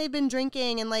 especially when they've been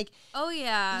drinking and like,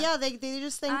 yeah, they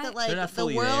just think that like They're not the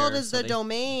fully world there, is so the they-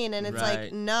 domain, and it's like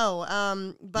Right.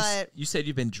 no. But You said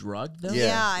you've been drugged though?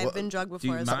 yeah, Well, I've been drugged Do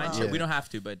before you as mind? well. Yeah. We don't have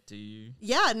to, but do you?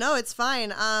 Yeah, no, it's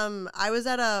fine. I was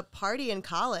at a party in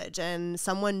college and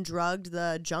someone drugged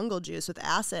the jungle juice with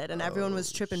acid and everyone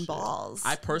was tripping balls.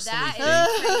 I personally that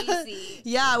think is crazy.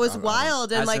 Yeah, it was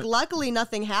wild, and As like a- luckily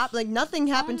nothing happened. Like nothing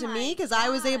happened to my me because I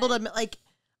was able to like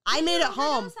I made it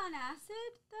home. Overdose on acid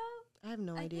though? I have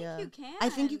no I think idea. you can. I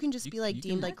think you can just You- be like you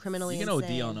deemed can- like criminally you can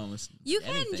insane. OD on almost You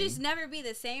can anything. just never be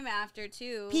the same after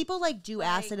too. People like do Like-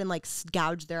 acid and like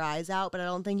gouge their eyes out, but I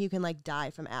don't think you can like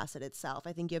die from acid itself.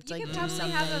 I think you have to You like could do probably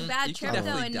something. have a bad You trip can though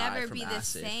definitely and die never from be the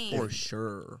acid, same. for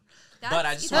sure. That's- But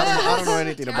I just you want to. I don't know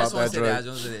anything I about just want that to say drug. that.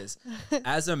 I just want to say this.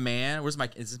 As a man,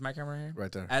 is this my camera here?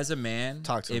 Right there. As a man,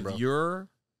 Talk to him, if bro. you're,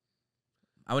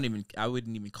 I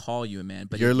wouldn't even call you a man,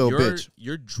 but You're if a little bitch.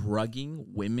 You're drugging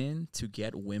women to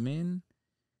get women.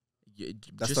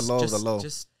 That's the low of the low.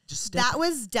 Just step, That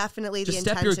was definitely the just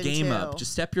step intention your game too. up.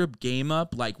 Just step your game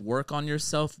up. Like, work on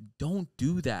yourself. Don't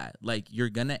do that. Like, you're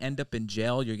gonna end up in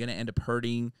jail. You're gonna end up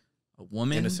hurting a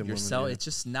woman, Innocent woman, yourself. yeah. It's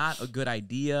just not a good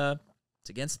idea. It's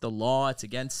against the law. It's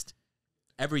against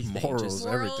everything. Morals,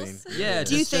 everything. Yeah.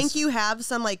 Do you think you have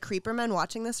some like creeper men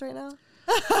watching this right now?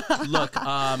 Look,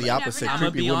 the opposite? I'm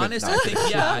gonna Creepy be women. honest. No.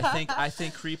 I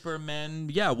think creeper men.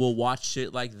 Yeah, will watch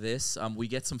shit like this. We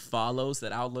get some follows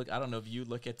that I'll look. I don't know if you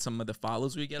look at some of the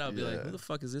follows we get. I'll be like, who the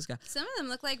fuck is this guy? Some of them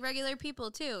look like regular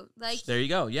people too. Like There you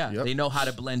go. Yeah, Yep. they know how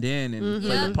to blend in and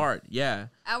play the part. Yeah.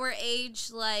 our age,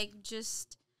 like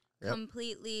just Yep.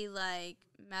 completely like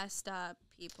messed up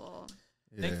people.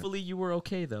 Yeah. Thankfully, you were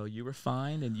okay though. You were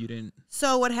fine, and you didn't.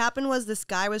 So what happened was this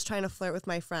guy was trying to flirt with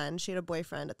my friend. She had a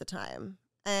boyfriend at the time.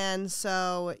 And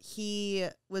so he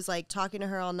was like talking to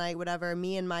her all night, whatever.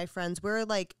 Me and my friends, we're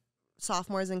like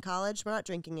sophomores in college. We're not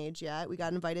drinking age yet. We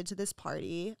got invited to this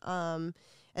party. And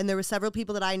there were several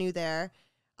people that I knew there.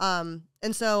 And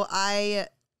so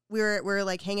we were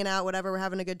like hanging out, whatever. We're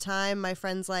having a good time. My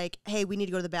friend's like, hey, we need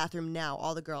to go to the bathroom now.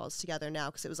 All the girls together now.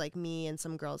 Cause it was like me and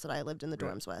some girls that I lived in the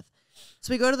dorms with.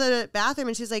 So we go to the bathroom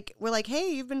and she's like, we're like, hey,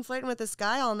 you've been flirting with this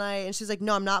guy all night. And she's like,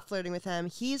 no, I'm not flirting with him.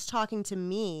 He's talking to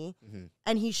me.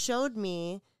 And he showed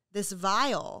me this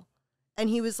vial. And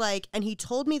he was like, and he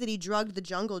told me that he drugged the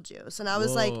jungle juice. And I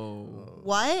was like,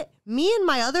 what? Me and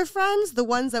my other friends, the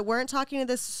ones that weren't talking to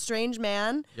this strange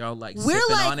man, Y'all like we're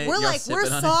sipping like on it? we're Y'all like we're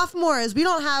sipping on it? sophomores. We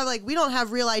don't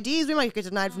have real IDs. We might get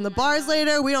denied from the bars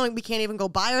later. We can't even go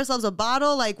buy ourselves a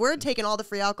bottle. Like we're taking all the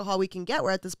free alcohol we can get.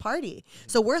 We're at this party.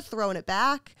 So we're throwing it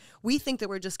back. We think that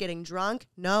we're just getting drunk.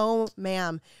 No,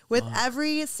 ma'am. With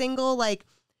every single like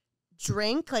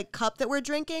drink, like cup that we're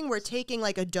drinking, we're taking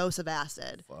like a dose of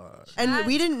acid. And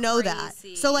we didn't know that.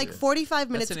 crazy. So like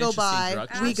 45 minutes That's an go interesting by.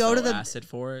 drug We choice, go to though, the acid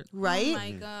for it. right. Oh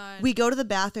my god. We go to the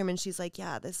bathroom and she's like,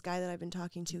 yeah, this guy that I've been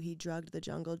talking to, he drugged the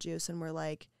jungle juice. And we're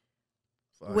like,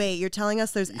 wait, you're telling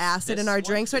us there's acid in This our one,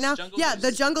 drinks right this now? jungle Yeah, juice?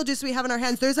 the jungle juice we have in our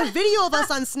hands. There's a video of us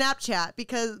on Snapchat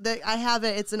because I have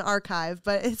it. It's an archive,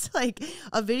 but it's like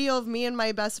a video of me and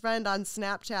my best friend on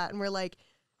Snapchat. And we're like,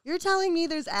 you're telling me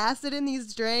there's acid in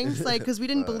these drinks? Like, because we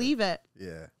didn't believe it.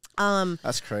 Yeah. Um,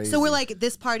 That's crazy. So we're like,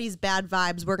 this party's bad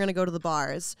vibes. We're going to go to the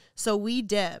bars. So we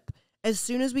dip. As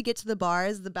soon as we get to the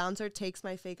bars, the bouncer takes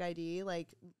my fake ID, like,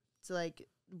 to, like,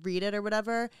 read it or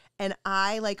whatever. And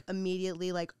I, like,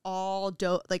 immediately, like,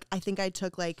 I think I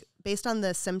took, like, based on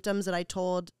the symptoms that I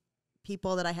told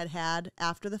people that I had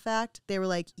after the fact, they were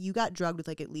like, you got drugged with,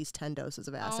 like, at least 10 doses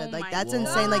of acid. Oh like, my that's God.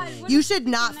 insane. Like, What you a should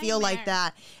not freaking feel like nightmare.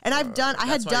 that. And I That's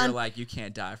had why done you're like, you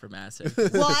can't die from acid.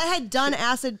 well, I had done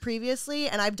acid previously,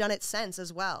 and I've done it since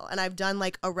as well. And I've done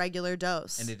like a regular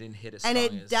dose. And it didn't hit as And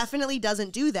strong it as- definitely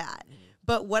doesn't do that.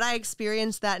 But what I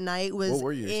experienced that night was What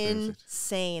were you experiencing?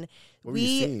 insane. What were you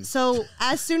seeing? So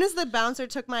as soon as the bouncer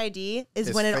took my ID is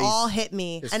His when it face- all hit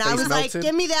me. his And I face was melted? like,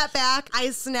 give me that back. I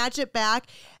snatch it back.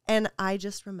 And I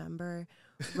just remember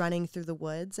running through the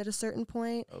woods at a certain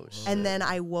point. Oh, shit. And then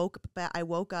I woke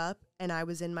up and I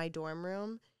was in my dorm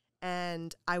room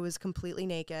and I was completely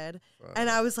naked. And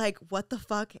I was like, what the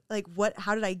fuck? Like,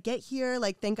 how did I get here?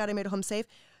 Like, thank God I made it home safe.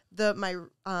 My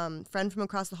friend from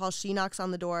across the hall, she knocks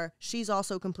on the door. She's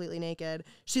also completely naked.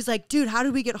 She's like, dude, how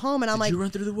did we get home? And I'm like, you run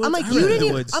through the woods? I'm like, I you ran didn't through the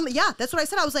even, woods. yeah, that's what I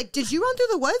said. I was like, did you run through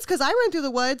the woods? Because I ran through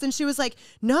the woods. And she was like,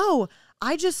 no,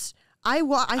 I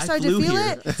started to flew feel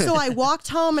here. it. So I walked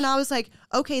home and I was like,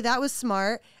 okay, that was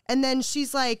smart. And then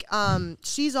she's like,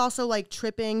 she's also like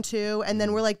tripping too. And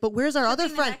then we're like, but where's our other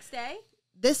The friend? next day?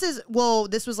 This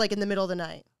was like in the middle of the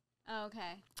night. Oh,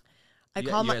 okay. You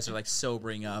guys are like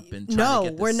sobering up and trying to No,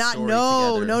 get this we're not. story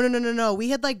No, together. no. We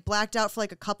had like blacked out for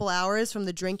like a couple hours from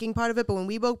the drinking part of it, but when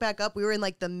we woke back up, we were in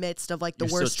like the midst of like the You're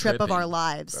still worst trip of tripping. our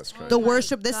lives. That's crazy. The Oh my worst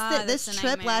trip. This God, this that's a trip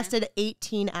nightmare. lasted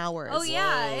 18 hours. Oh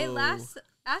yeah, it Whoa. lasts.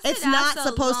 Acid It's not lasts a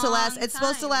supposed to last. long It's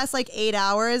supposed to time. last like 8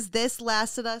 hours. This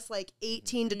lasted us like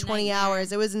 18 to 20 Nightmare.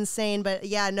 hours. It was insane. But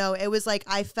yeah, no, it was like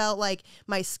I felt like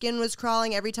my skin was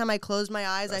crawling every time I closed my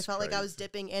eyes. That's I felt like I was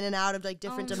dipping in and out of like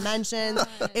different Oh my dimensions.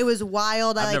 God. It was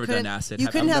wild. I've I never done couldn't. acid. You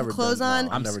I've couldn't have never clothes done- on.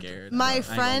 no, I'm never- scared. My I ain't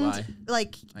gonna friend, lie.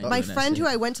 like I ain't my doing friend who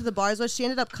acid. I went to the bars with, she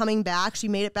ended up coming back. She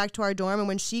made it back to our dorm, and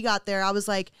when she got there, I was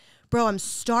like, "Bro, I'm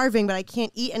starving, but I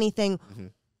can't eat anything."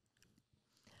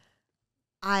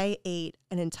 I ate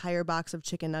an entire box of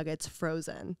chicken nuggets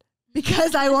frozen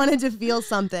because I wanted to feel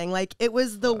something. Like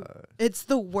it's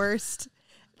the worst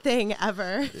thing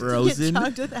ever. to get Frozen?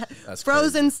 chugged with that. That's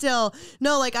Frozen crazy. still.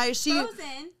 No, like Frozen.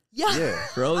 yeah. Yeah.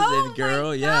 Frozen Oh girl,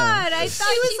 my yeah. God, I She thought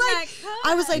was she like, meant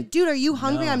I was like, dude, are you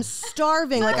hungry? No. I'm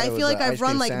starving. Like, thought I it feel was like an I've ice run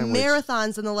cream like sandwich.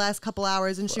 marathons in the last couple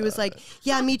hours. And she was like,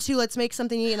 yeah, me too. Let's make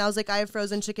something to eat. And I was like, I have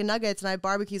frozen chicken nuggets and I have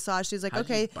barbecue sauce. She's like, How'd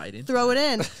you okay, bite into throw it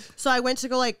in. So I went to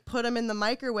go like put them in the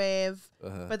microwave.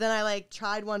 Uh-huh. But then I like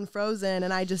tried one frozen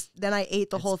and then I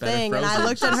ate the whole better thing. And I frozen,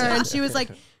 looked at she her and said. she was like,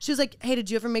 She was like, "Hey, did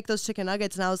you ever make those chicken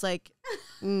nuggets?" And I was like,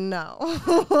 "No,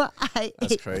 I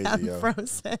That's ate crazy, them yo.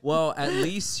 frozen." Well, at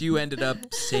least you ended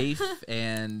up safe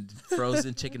and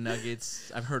frozen chicken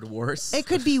nuggets. I've heard worse. It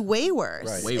could be way worse.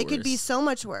 Right. Way It could be worse. so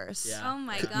much worse. Yeah. Oh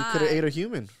my You god. could have ate a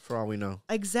human for all we know.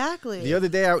 Exactly. The other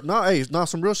day,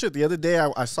 some real shit. The other day,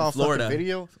 I saw a Florida. fucking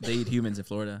video. They eat humans in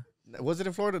Florida. Was it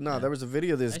in Florida? No, Yeah. there was a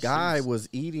video. This Nice guy shoes. was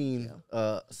eating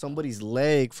somebody's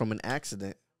leg from an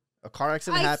accident. A car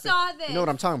accident I happened. saw this. You know what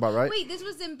I'm talking about, right? Wait, this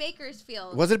was in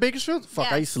Bakersfield. Was it Bakersfield? Fuck,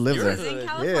 I Yes. used to live You're there. It was in Yeah,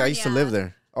 California. Yeah, I used to live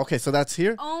there. Okay, so that's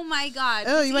here? Oh my god.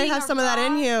 Oh, He's you might eating have a some of that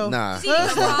in raw- you. Nah, He's eating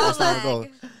a raw that's not go.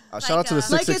 leg. Shout out to the Like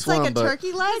Like it's 661, like a but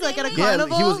turkey leg, like at a Yeah,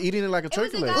 carnival. he was eating it like a It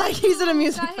was turkey a leg. guy Like he's at a who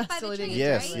amusement got hit by the facility. train,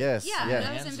 Yes, right? yes, Yeah, yeah.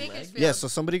 that was in Man's leg. Bakersfield. Yeah, so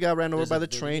somebody got ran over There's by a the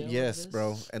train. video of Yes, this?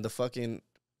 bro. And the fucking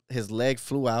his leg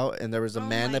flew out, and there was a Oh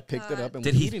man my that picked it God. up and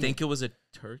Did was he eating think it. it was a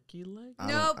turkey leg? I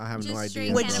Nope, have no just idea.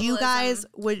 straight Would cannibalism. you guys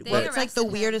would They what's like the arrested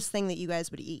him. weirdest thing that you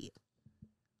guys would eat?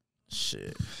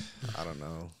 Shit, I don't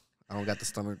know. I don't got the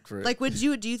stomach for it. Like do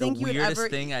you The think you would weirdest ever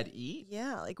thing I'd eat?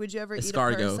 Yeah, like would you ever eat a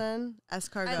Escargot. person?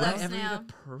 Escargot. I Would I love ever eat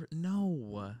snail.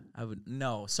 No, I would.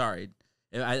 No, sorry.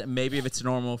 Maybe if it's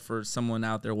normal for someone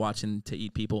out there watching to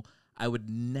eat people, I would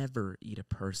never eat a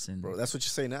person. Bro, that's what you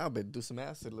say now, but do some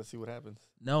acid. Let's see what happens.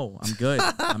 No, I'm good.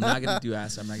 I'm not gonna do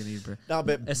acid. I'm not gonna eat a person. No,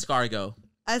 but Escargot.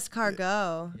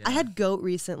 Escargot. Yeah. I had goat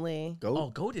recently. goat. Oh,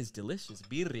 goat is delicious.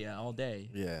 Birria all day.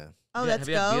 Yeah. Oh, Yeah, that's have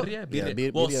you had goat. birria? Yeah,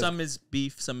 Birria. Well, birria is- some is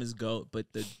beef, some is goat, but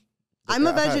I'm a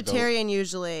I've had goat. vegetarian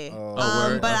usually. Oh,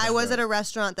 word. But Okay. I was at a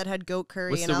restaurant that had goat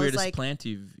curry what's and the I was weirdest like plant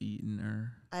you've eaten?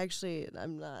 Or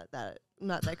I'm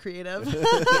not that creative.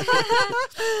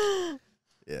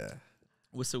 Yeah.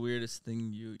 what's the weirdest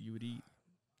thing you would eat?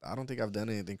 I don't think I've done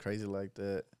anything crazy like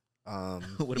that.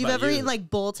 What You've about ever you? eaten like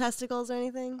bull testicles or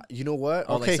anything? You know what?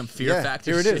 Oh, like okay, some Fear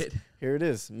Factor Here it is. shit? Here it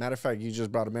is. Matter of fact, you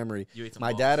just brought a memory. You ate some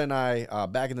My balls. dad and I,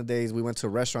 back in the days, we went to a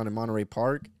restaurant in Monterey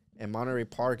Park. And Monterey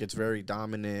Park, it's very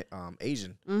dominant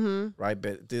Asian, Mm-hmm. right?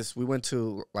 But we went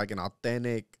to like an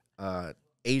authentic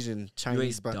Asian You Chinese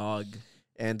ate spot. dog.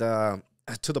 And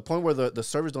to the point where the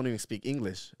servers don't even speak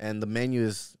English. And the menu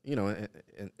is,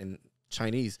 in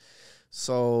Chinese.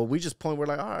 So we just we're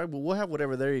like, all right, well, we'll have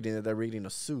whatever they're eating. They're eating a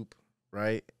soup,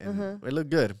 right? And it looked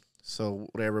good. So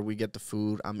whatever, we get the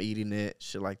food. I'm eating it,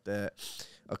 shit like that.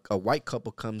 A white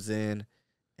couple comes in,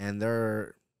 and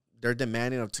they're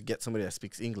demanding to get somebody that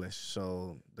speaks English.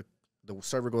 So the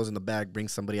server goes in the back,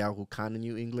 brings somebody out who kind of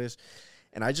knew English.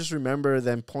 And I just remember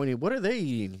them pointing, what are they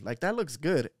eating? Like, that looks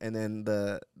good. And then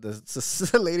the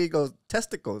lady goes,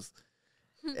 testicles.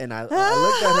 And I looked at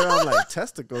her, I'm like,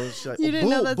 testicles? She's like, You didn't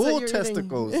know that's what bull you were eating.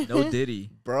 testicles. No Diddy.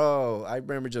 Bro, I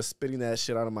remember just spitting that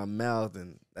shit out of my mouth,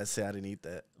 and that's it. I didn't eat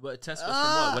that. What testicles from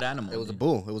what? What animal? It was a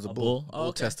bull. It was a A bull. bull? Oh,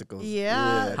 okay. testicles.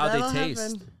 Yeah. How'd they that'll taste?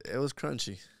 happen. It was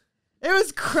crunchy. It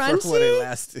was For what it crunchy.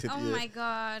 lasted. Oh yeah. my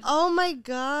god. Oh my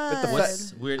god. the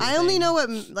What's weird? I only know what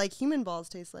like human balls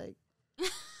taste like.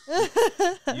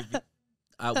 Yeah.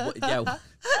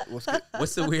 What's good?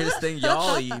 What's the weirdest thing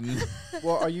y'all eating?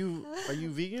 Well, are you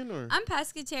vegan or I'm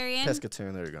pescatarian.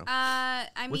 pescatarian? There you go. I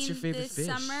What's mean, your favorite this fish?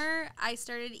 summer I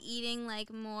started eating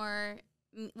like more.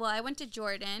 Well, I went to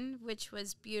Jordan, which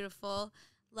was beautiful.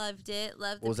 Loved it.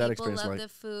 Loved What was the that people. experience Loved like?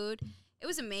 the food. It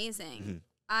was amazing. Mhm.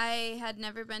 I had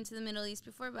never been to the Middle East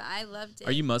before, but I loved it.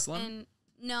 Are you Muslim? And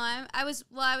no, I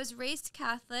was raised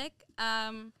Catholic.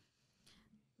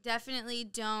 Definitely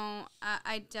don't.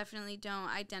 I definitely don't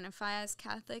identify as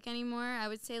Catholic anymore. I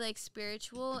would say like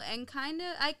spiritual and kind of.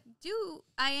 I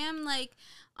am like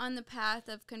on the path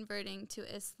of converting to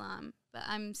Islam, but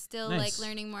I'm still Nice. like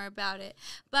learning more about it.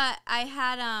 But I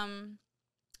had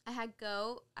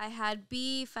goat, I had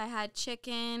beef, I had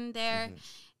chicken there. Mhm.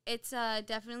 It's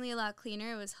definitely a lot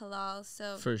cleaner. It was halal,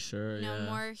 so For sure, yeah.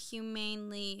 more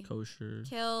humanely Kosher.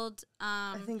 killed.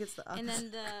 I think it's the and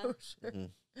then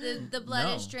opposite. the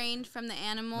blood is No. drained from the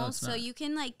animal, No, it's so not. you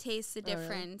can like taste the Oh, really?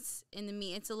 difference in the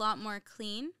meat. It's a lot more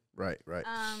clean. Right, right.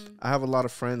 Um, I have a lot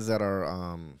of friends that are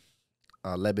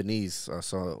Lebanese.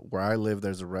 So where I live,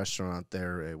 there's a restaurant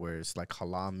there where it's like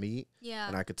halal meat, yeah.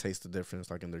 and I could taste the difference,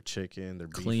 like in their chicken, their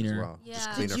beef as Cleaner. well. Just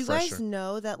Yeah. cleaner, Did you fresher. guys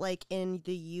know that like in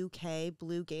the UK,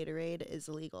 blue Gatorade is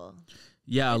illegal?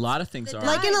 Yeah, a lot of things the are. dye,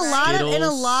 Like in a right? lot of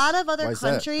Skittles. other Why is that?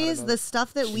 I countries, don't know. the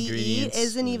stuff that we eat Ingredients.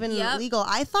 isn't even Yep. legal.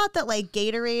 I thought that like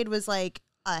Gatorade was like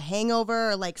a hangover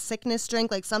or like sickness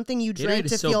drink, like something you drank Gatorade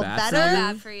to is so feel bad for so better.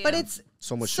 bad for you. But it's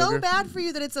So much so sugar. bad for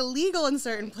you that it's illegal in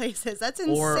certain places. That's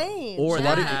Or- insane. or So they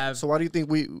why do you have so why do you think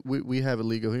we have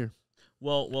illegal here?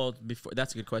 well before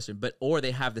that's a good question. But or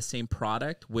they have the same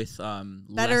product with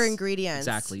better less, ingredients.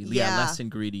 Exactly. Yeah, less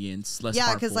ingredients, less Yeah,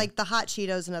 harmful. because like the hot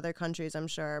Cheetos and other countries, I'm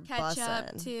sure, are ketchup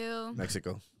bussin'. too.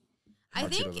 Mexico. I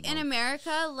think in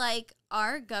America, like,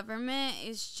 our government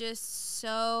is just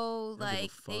so,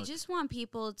 like, they just want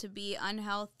people to be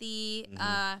unhealthy,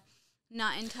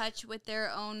 not in touch with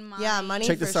their own mind. Yeah, money.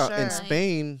 Check this out. Sure. In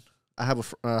Spain, I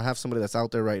have somebody that's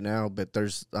out there right now, but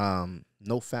there's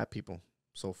no fat people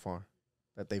so far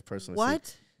that they've personally seen.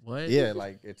 What? Yeah,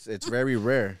 like it's very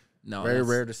rare. No, very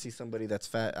rare to see somebody that's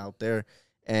fat out there,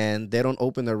 and they don't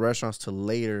open their restaurants till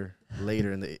later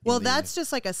in the. Well, in that's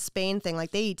just like a Spain thing.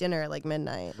 Like they eat dinner at like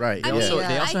midnight. right. They Yeah. also, Yeah.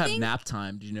 they also I have think- nap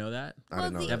time. Do you know that? I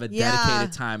didn't know They that. have a Yeah.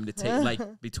 dedicated time to take,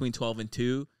 like between 12 and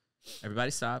 2.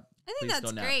 Everybody stop. I think Please go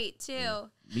that's nap. great, too.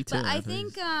 Me too. But I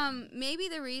think maybe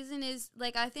the reason is,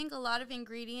 like, I think a lot of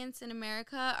ingredients in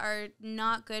America are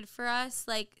not good for us,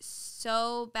 like,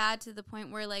 so bad to the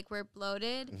point where, like, we're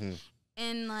bloated.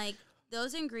 And, like,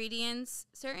 those ingredients,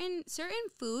 certain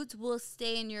foods will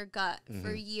stay in your gut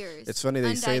for years. It's funny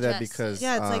they say that undigested. because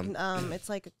Yeah, it's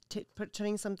like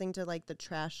putting something to like the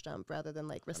trash dump rather than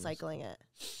like recycling it.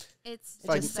 It's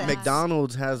like just sad.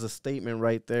 McDonald's has a statement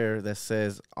right there that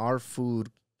says our food.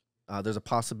 There's a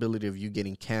possibility of you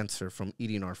getting cancer from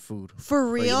eating our food. For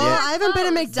real? yet- I haven't been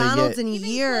to Clothes. McDonald's in Even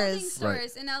clothing years.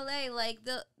 stores in LA, like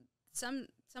some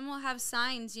will have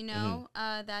signs, you know,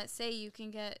 that say you can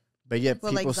get. But yet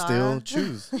Well, like people still Zara.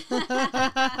 choose.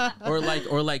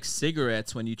 or like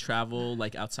cigarettes when you travel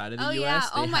like outside of the Oh US. yeah!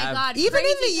 Oh they my have- God! Even in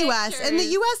the crazy U.S. In the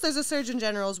pictures. U.S., there's a Surgeon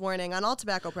General's warning on all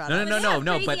tobacco products. No, no,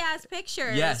 no, Crazy but ass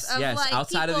pictures. yes, of, yes. like,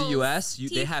 Outside of the people's US, they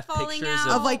teeth have falling pictures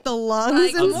out. Of like the lungs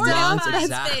Like, and mortifying stuff. That's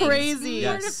exactly. crazy.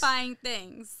 Yes. Mortifying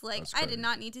things. Like, That's I crazy. did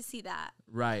not need to see that.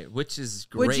 right, which is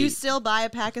great. Would you still buy a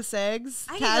pack of cigs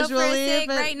I can casually? go for a cig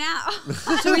if it- right now.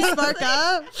 Should we spark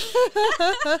up?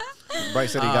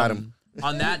 Bryce said he got him.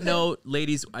 On that note,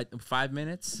 ladies, 5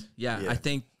 minutes. Yeah, Yeah. I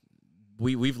think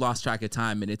we've lost track of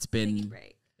time, and it's Take a been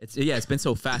break. it's been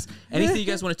so fast. Anything you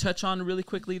guys want to touch on really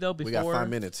quickly though? Before We got 5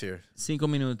 minutes here. 5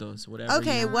 minutos, whatever.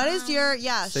 Okay, what is your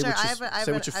Say sure. what you- I have a, I have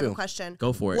say a, what you I have a feel. question.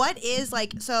 Go for it. What is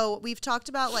like so we've talked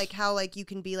about like how like you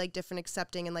can be like different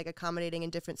accepting and like accommodating in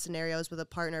different scenarios with a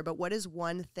partner, but what is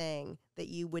one thing that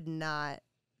you would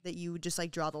just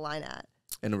like draw the line at?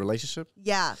 In a relationship?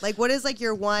 Yeah, like what is like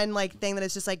your one like thing that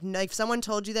is just like if someone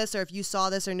told you this or if you saw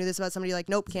this or knew this about somebody, you're like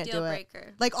nope, can't Deal do breaker.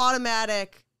 it. Like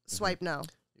automatic swipe no.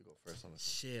 You go first on this.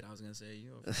 Shit, I was gonna say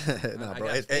you. Nah, I bro.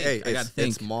 gotta think. I gotta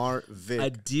think. It's MarVic. A You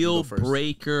deal go first.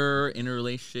 breaker in a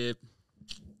relationship.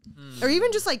 Or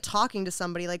even just like talking to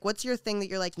somebody, like what's your thing that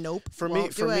you're like nope. For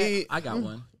won't do it. me, I got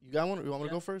one. you got one? You want me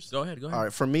to go first? Go ahead. All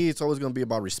right. For me, it's always going to be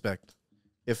about respect.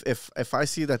 If I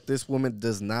see that this woman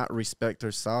does not respect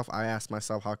herself, I ask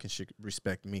myself, how can she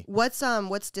respect me? What's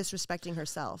disrespecting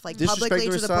herself? Like publicly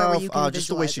Disrespecting to the point where herself, you can just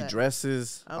the way visualize she it.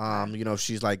 dresses. Okay. You know,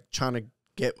 she's like trying to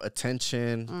get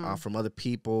attention from other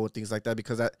people, things like that.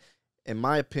 Because in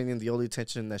my opinion, the only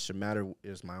attention that should matter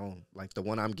is my own, like the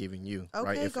one I'm giving you.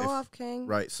 Okay, right? go off, King.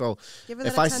 Right. So Give her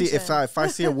if that I see attention. if I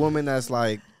see a woman that's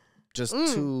like just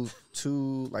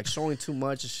too like showing too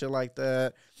much and shit like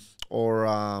that,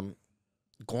 or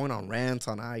going on rants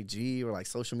on IG or like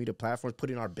social media platforms,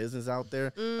 putting our business out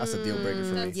there, that's a deal breaker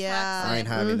for me. That's Yeah. I ain't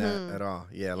having that Mhm. at all.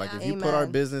 Yeah, like Yeah. if you put our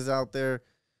Amen. business out there,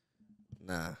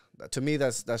 nah. To me,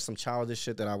 that's some childish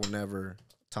shit that I will never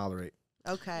tolerate.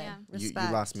 Okay. Yeah. You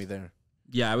Respect. lost me there.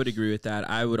 Yeah, I would agree with that.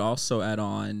 I would also add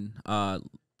on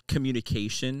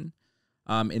communication,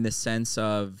 in the sense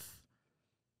of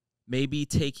maybe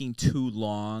taking too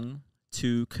long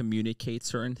to communicate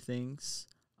certain things.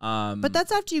 But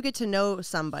that's after you get to know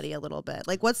somebody a little bit.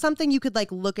 Like, what's something you could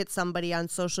like look at somebody on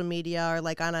social media or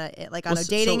like on a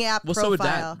dating app well, profile? so would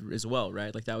that as well,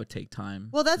 right? Like that would take time.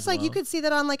 Well, that's as like you well. could see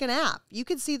that on like an app. You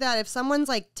could see that if someone's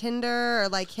like Tinder or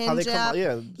like How they Hinge come app. out,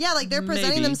 yeah. Yeah, like they're presenting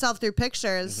Maybe. themselves through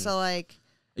pictures. So like,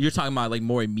 You're talking about like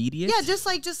more immediate. yeah, just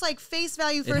like face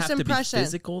value, It'd first have to impression. be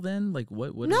physical then. Like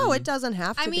what? No, it doesn't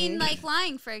have to I mean, be. like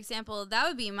lying, for example, that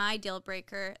would be my deal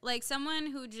breaker. Like someone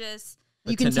who just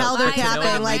you To can know- tell they're to know capping.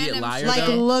 an Like, immediate liar, like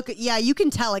though? look, yeah, you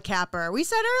can tell a capper. We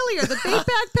said earlier the big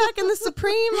backpack and the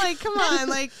Supreme. Like, come on,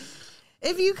 like.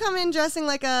 If you come in dressing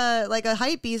like a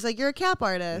hype beast, like you're a cap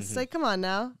artist, like come on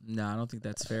now. No, I don't think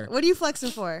that's fair. What are you flexing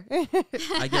for? I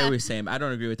get what you're saying. I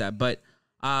don't agree with that, but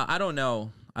I don't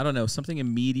know. Something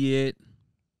immediate.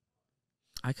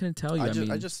 I couldn't tell you.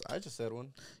 I just said one.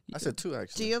 I said two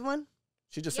actually. Do you have one?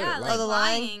 She just yeah, said it. like the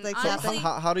lying, like So honestly,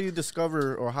 how do you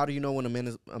discover or how do you know when a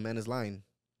man is lying?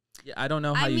 Yeah, I don't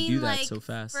know how I you mean, do that like, so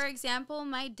fast. For example,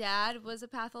 my dad was a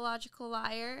pathological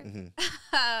liar.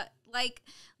 Like,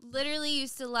 literally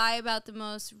used to lie about the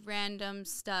most random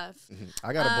stuff.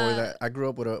 I got a boy that I grew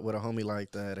up with a homie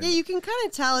like that. And Yeah, you can kind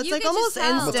of tell. It's You like can almost just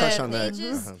tell. I'm instant. gonna touch on They that.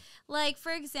 just- Like,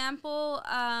 for example,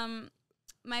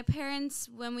 my parents,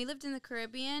 when we lived in the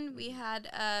Caribbean, we had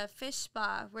a fish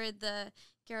spa where the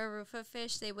Gararufa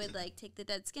fish, they would like take the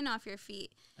dead skin off your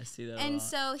feet. I see that. And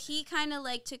so he kind of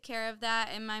like took care of that,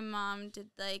 and my mom did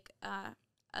like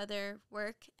other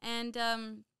work. And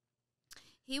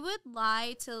he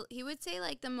would say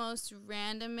like the most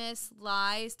randomest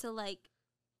lies to like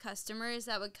customers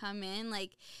that would come in.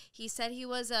 Like he said he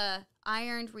was a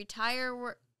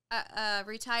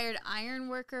retired iron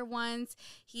worker once.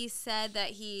 He said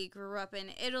that he grew up in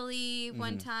Italy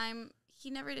one time. He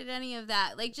never did any of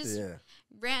that. Like just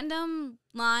random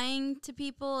lying to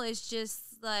people is just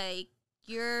like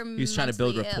you're. He was trying to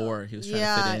build rapport. He was trying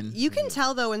to fit in. You can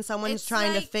tell though when someone's It's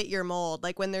trying to like- fit your mold,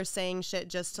 like when they're saying shit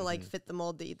just to like fit the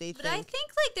mold that they But think. I think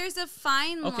like there's a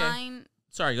fine line.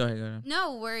 Sorry, go ahead.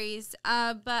 No worries.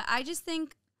 But I just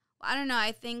think, I don't know.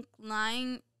 I think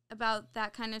lying about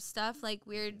that kind of stuff, like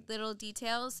weird little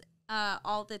details,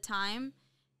 all the time.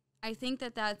 I think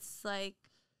that's like.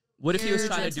 What if he was You're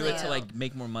trying to do it to mentally like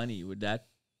make more money? Would that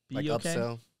be Like okay?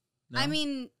 upsell. No? I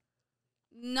mean,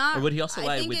 not. Or would he also I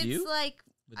lie think with it's you? Like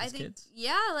With I his think, kids?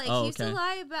 yeah, like Oh, he used to okay.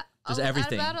 lie about Just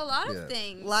everything. about a lot Yeah. of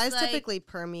things. Lies like, typically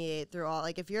permeate through all.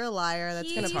 Like if you're a liar, that's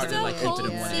he gonna used hard to, to like, permeate. keep it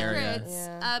hold in one area. secrets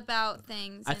Yeah. about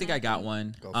things. I and think I got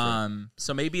one. Go for it.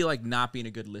 So maybe like not being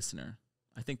a good listener.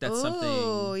 I think that's Oh,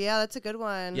 something. yeah, that's a good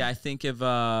one. Yeah, I think if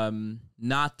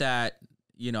not that,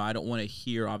 you know, I don't want to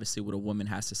hear obviously what a woman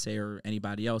has to say or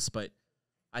anybody else, but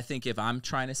I think if I'm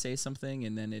trying to say something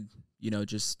and then it, you know,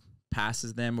 just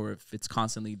passes them, or if it's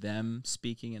constantly them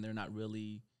speaking and they're not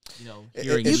really, you know,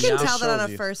 hearing You me can out. tell that on shows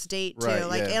a you. first date too. Right,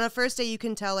 Like yeah. on a first date, you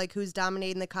can tell like who's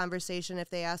dominating the conversation if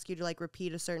they ask you to like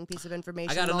repeat a certain piece of information.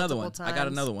 I got another one. multiple I got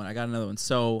times. another one.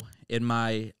 So in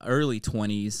my early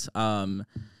 20s,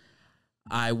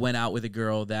 I went out with a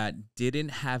girl that didn't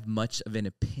have much of an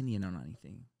opinion on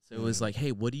anything. So it was like,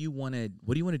 hey, what do you want to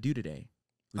do today?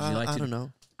 Would you like I to? don't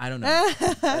know. I don't know.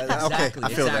 Exactly. I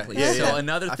feel exactly. that. So Yeah.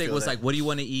 another I thing feel was that. like, what do you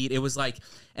want to eat? It was like,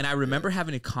 and I remember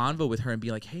having a convo with her and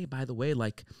be like, hey, by the way,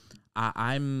 like,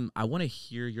 I want to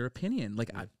hear your opinion.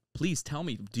 Like, please tell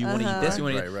me, do you want to eat this? You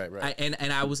want to Right.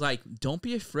 And I was like, don't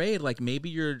be afraid. Like,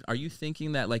 maybe are you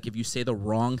thinking that like if you say the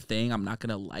wrong thing, I'm not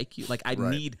gonna like you? Like,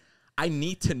 I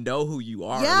need to know who you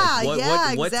are. Yeah,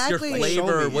 like, what's your exactly.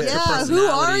 flavor? Show me, What's your yeah,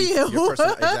 personality? who are you?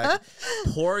 Exactly.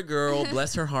 Poor girl,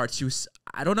 bless her heart. She was,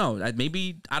 I don't know.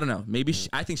 Maybe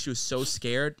I think she was so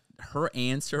scared. Her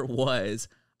answer was,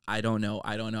 I don't know.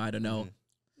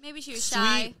 Maybe she was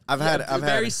shy. I've had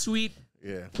very sweet.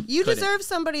 Yeah. You Couldn't. deserve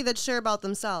somebody that's sure about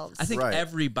themselves. I think Right.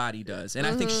 everybody does, and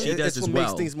I think she does It's as what well.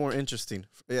 makes things more interesting.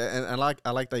 Yeah, and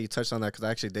I like that you touched on that because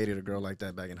I actually dated a girl like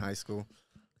that back in high school.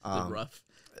 Rough.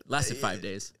 Lasted 5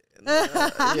 days. It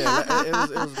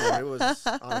was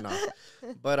on and off.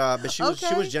 But she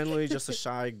was generally just a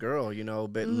shy girl, you know.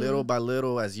 But little by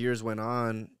little, as years went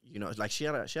on, you know, like she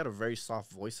had a very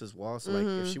soft voice as well. So like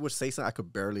if she would say something, I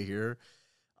could barely hear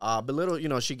her. But little, you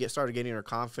know, she started getting her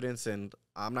confidence, and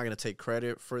I'm not gonna take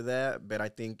credit for that, but I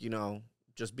think, you know,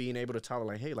 just being able to tell her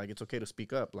like, hey, like it's okay to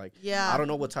speak up. Like, Yeah. I don't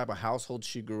know what type of household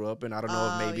she grew up in. I don't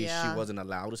know if maybe she wasn't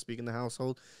allowed to speak in the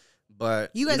household.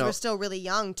 But you guys know, were still really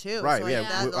young too. right? so like Yeah,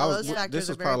 that, I all was, those factors this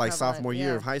are was very probably like prevalent, sophomore year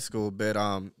yeah. of high school. But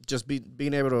just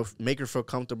being able to make her feel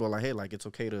comfortable, like, hey, like it's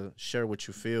okay to share what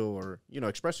you feel or, you know,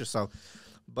 express yourself.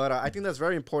 But I think that's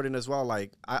very important as well.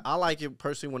 Like I like it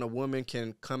personally when a woman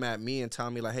can come at me and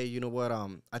tell me like, hey, you know what?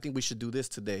 I think we should do this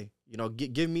today. You know,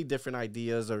 give me different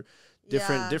ideas or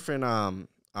different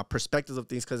perspectives of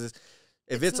things. Because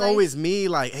if it's nice. always me,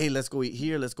 like, hey, let's go eat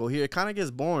here, let's go here, it kind of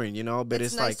gets boring, you know. But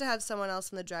It's it's nice like to have someone else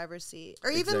in the driver's seat, or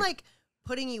even Exactly. like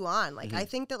putting you on. Like I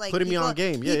think that like Putting me on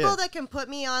game. Yeah, people yeah. that can put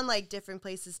me on like different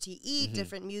places to eat,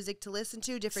 different music to listen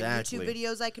to, different YouTube Exactly.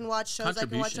 videos I can watch, shows I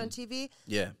can watch on TV.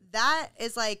 yeah, That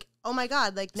is like, oh my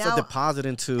God, like it's now a deposit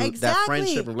into that exactly.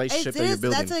 friendship relationship It that you're is-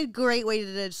 building. That's a great way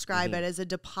to describe it, as a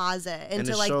deposit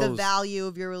into it like the shows- value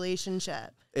of your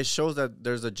relationship. It shows that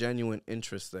there's a genuine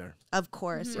interest there. Of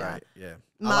course, yeah. Right. Yeah.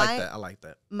 My- I like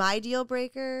that. My deal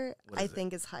breaker, What I is it?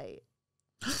 think, is height.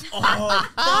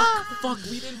 Fuck,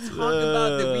 we didn't talk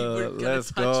about that. We were gonna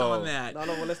Let's touch go. on that. No,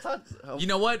 well, let's talk. You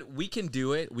know what? We can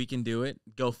do it.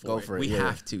 Go for it. We yeah.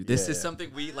 have to. This Yeah. is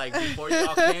something we like before you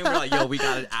all came. We're like, yo, we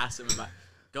gotta ask him about.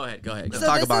 Go ahead. Let's So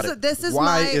talk this about is- it. this is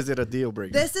Why my- is it a deal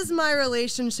breaker? This is my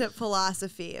relationship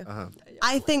philosophy. Uh-huh.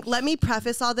 I think, let me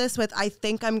preface all this with, I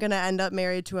think I'm going to end up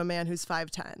married to a man who's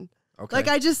 5'10". Okay. Like,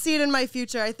 I just see it in my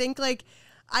future. I think, like,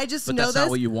 I just But know that's this. not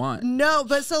what you want. No,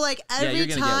 but so, like, every you're gonna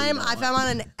get what you time don't if I'm on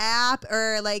an app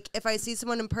or, like, if I see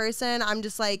someone in person, I'm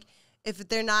just like, if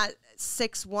they're not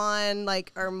 6'1",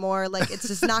 like, or more, like, it's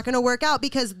just not going to work out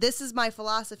because this is my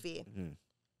philosophy.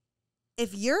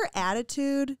 if your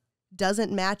attitude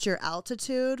doesn't match your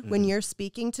altitude when you're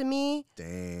speaking to me,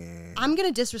 Damn. I'm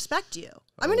gonna disrespect you.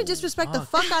 I'm gonna disrespect the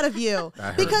fuck out of you.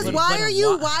 That hurt Because me. why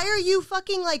are you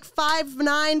fucking like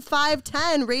 5'9",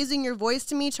 5'10", raising your voice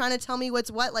to me, trying to tell me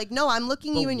what's what? Like, no, I'm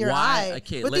looking you in your eye.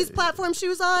 Okay, with these platform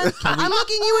shoes on, I'm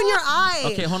looking you in your eye.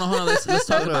 Okay, hold on. Let's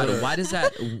talk about it. Why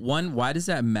does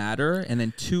that matter? And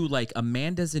then 2, like, a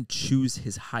man doesn't choose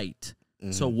his height.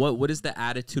 So what does the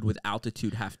attitude with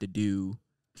altitude have to do?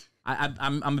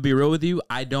 I'm gonna be real with you.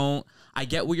 I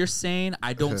get what you're saying.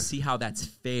 I don't see how that's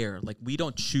fair. Like, we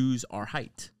don't choose our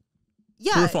height.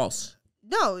 Yeah. True or false?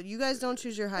 No, you guys don't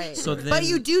choose your height. So then, but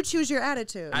you do choose your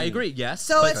attitude. I agree. Yes.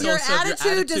 So but if your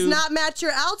attitude does not match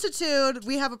your altitude,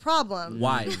 we have a problem.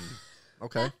 Why?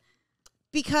 Okay.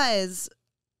 Because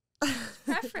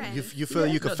Preference. You feel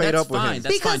you could No, fade that's up with fine. him.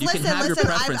 That's because fine. You listen, can have your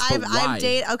preference, but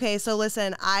why? Okay, so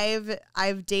listen,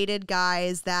 I've dated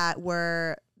guys that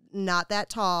were not that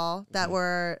tall, that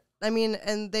were, I mean,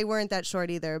 and they weren't that short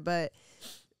either, but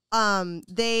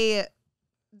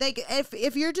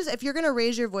if you're gonna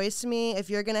raise your voice to me, if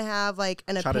you're gonna have like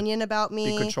an opinion about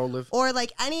me, or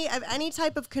like any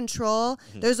type of control,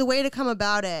 there's a way to come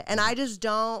about it. And I just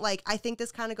don't like. I think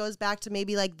this kind of goes back to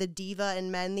maybe like the diva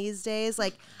in men these days.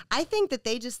 Like, I think that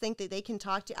they just think that they can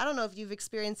talk to you. I don't know if you've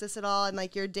experienced this at all in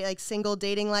like your like single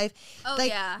dating life. Oh, like,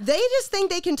 yeah. They just think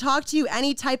they can talk to you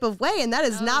any type of way, and that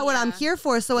is not what I'm here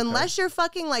for. So unless you're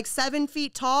fucking like 7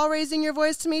 feet tall, raising your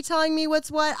voice to me, telling me what's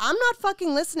what, I'm not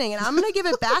fucking listening, and I'm gonna give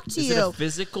it back to Is you. it a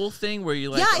physical thing where you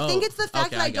like? Yeah, I think it's the fact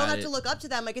okay, that I don't have to look up to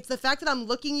them. Like, it's the fact that I'm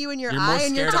looking you in your You're eye more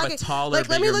and you're scared of a talking. taller, Like,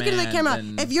 let me bigger look into the man camera.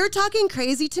 than- If you're talking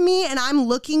crazy to me and I'm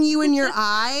looking you in your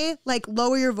eye, like,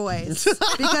 lower your voice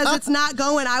because it's not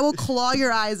going. I will claw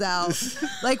your eyes out.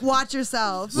 Like, watch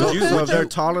yourself. So if they're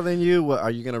taller than you, what,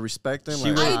 are you gonna respect them?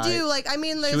 She Like, would- I do. Like, I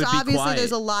mean, there's would be obviously quiet.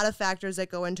 there's a lot of factors that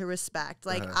go into respect.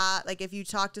 Like, like if you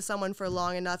talk to someone for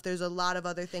long enough, there's a lot of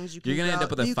other things you can. You're gonna end grow.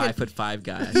 up with a You can- 5'5"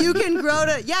 guy. You can grow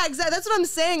to exactly. That's what I'm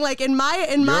saying. Like in my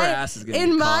ass is gonna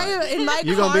get caught.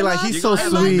 You're gonna be like, he's so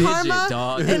in my sweet. karma,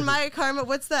 Dog. in my karma,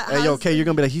 what's that? Hey, yo, okay, you're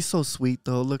gonna be like, he's so sweet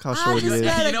though. Look how short he just is.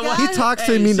 met a You know what? guy- He talks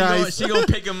to me nice. She gonna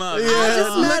pick him up. Yeah. I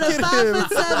just met look a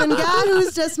at 5'7" guy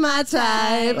who's just my type. Oh,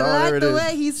 I there like it the is.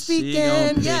 way he's She speaking.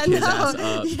 gonna pick Yeah, his ass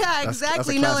up. yeah,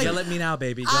 exactly. a No, classic. like Yell at me now,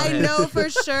 baby. Go I ahead. know for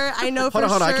sure. I know for sure.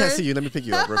 Hold on. I can't see you. Let me pick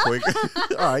you up real quick.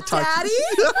 All right, talk. Daddy.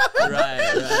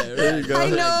 Right. There you go. I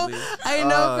know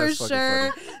Oh, for that's fucking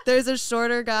sure. funny. There's a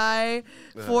shorter guy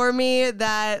for me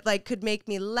that like could make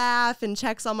me laugh and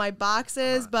checks all my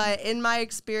boxes. But in my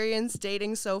experience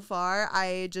dating so far,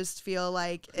 I just feel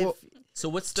like if So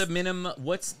what's the minimum?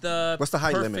 What's the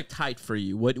height perfect limit? height for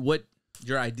you? What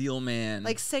your ideal man?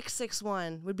 like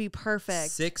 6'6" would be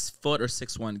perfect. 6 foot or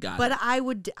 6'1" guy. But I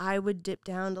would dip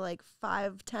down to like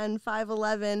 5'10",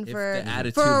 5'11" If for the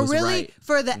attitude for a was really right.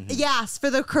 for the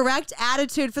for the correct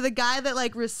attitude, for the guy that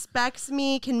like respects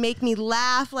me, can make me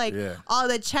laugh, like all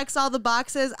that checks all the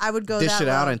boxes. I would go Dish that it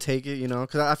out route. and take it, you know,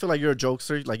 because I feel like you're a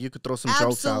jokester. Like you could throw some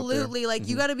jokes out there. Absolutely, like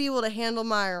you got to be able to handle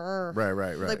my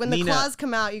Right. Like when Nina, the claws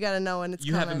come out, you got to know when it's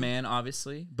you coming. have a man,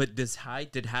 obviously, but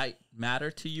did height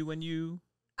matter to you when you?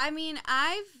 I mean,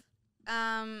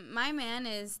 my man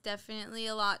is definitely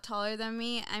a lot taller than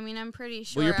me. I mean, I'm pretty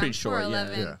short. Well, you're pretty I'm short.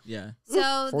 4'11". Yeah. So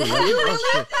 4'11"? that, Oh,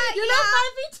 shit. You're not 5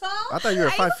 feet tall. I thought you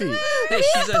were 5 feet. Hey,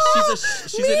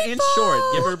 she's an inch short.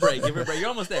 Give her a break. You're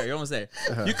almost there.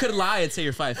 You could lie and say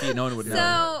you're 5 feet. No one would know.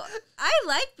 So I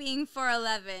like being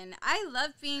 4'11". I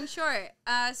love being short.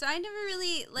 So I never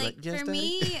really like yes, for Daddy?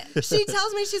 me. She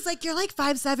tells me she's like, you're like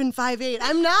 5'7", 5'8".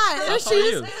 I'm not. How tall are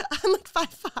you? I'm like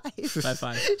 5'5".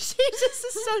 5'5". She just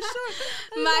is so short.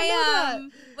 I didn't know My that.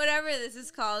 whatever this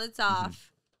is called, it's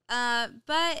off.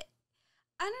 But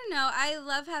I don't know. I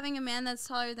love having a man that's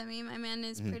taller than me. My man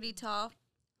is pretty tall.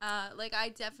 Like I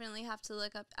definitely have to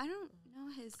look up. I don't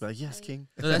know his. But yes, height. King.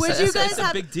 No, Would you guys it's a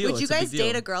have? big deal. Would you It's a big guys deal.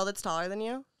 date a girl that's taller than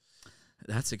you?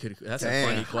 That's a Dang.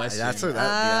 funny question. Actually, I've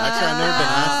never been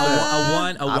asked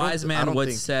that. A I don't- wise I man don't once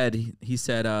think- said, he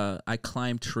said, I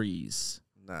climb trees.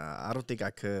 Nah, I don't think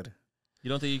I could. You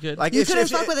don't think you could? Like You if couldn't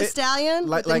she- fuck with a it- stallion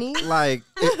Like with the knee?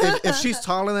 if she's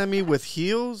taller than me with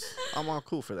heels, I'm all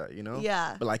cool for that, you know.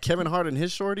 Yeah. But like Kevin Hart and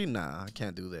his shorty, nah, I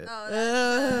can't do that.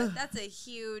 Oh, that's a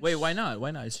huge. Wait, why not? Why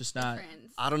not? It's just not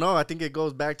difference. I don't know. I think it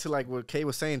goes back to like what Kay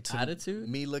was saying. To attitude.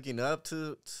 me looking up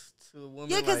to to a woman.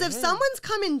 Yeah, because like, if hey. someone's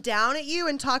coming down at you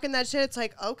and talking that shit, it's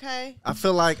like, okay. I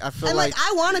feel like And like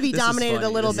I want to be This is dominated a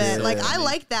funny. little This is bit. so Like I funny.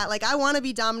 like that. Like I want to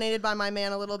be dominated by my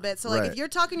man a little bit. So like Right. if you're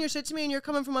talking your shit to me and you're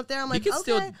coming from up there, I'm like, He can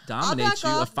okay, still I'll dominate back you.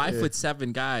 A off.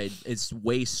 5'7" guy is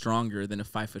way stronger than a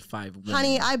 5'5" woman.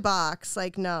 Honey, I box.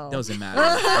 Like no. Doesn't matter.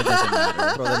 It doesn't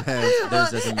matter. Throw them hands.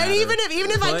 Doesn't matter. And even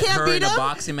if I Put can't her beat in a him,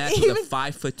 boxing match even- with a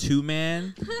 5'2"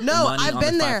 man. no, money I've on the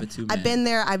been there. 5'2" I've man. been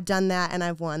there. I've done that, and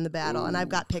I've won the battle, and I've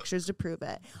got pictures to prove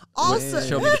it. Also,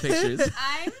 Show me the pictures.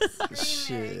 I'm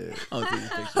screaming. Shit. Oh, do the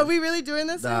pictures. are we really doing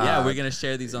this? Nah. Yeah, we're gonna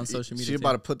share these on social media. She too.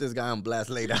 about to put this guy on blast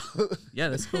laid out. Yeah,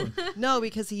 that's cool. No,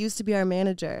 because he used to be our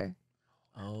manager.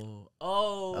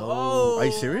 Are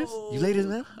you serious? You ladies,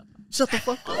 man? Shut the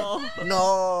fuck up.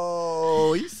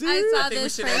 No, you serious? I saw I think we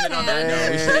this should end it on that firsthand.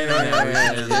 note. We should end it on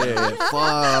that note.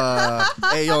 Yeah,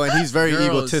 fuck. Hey, yo, and he's very Girls.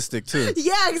 egotistic too.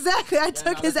 Yeah, exactly. I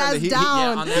took his ass he-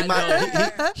 down. on He that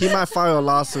note, might, he might file a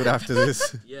lawsuit after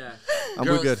this. yeah. We're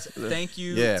Girls, good. thank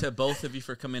you Yeah. to both of you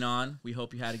for coming on. We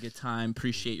hope you had a good time.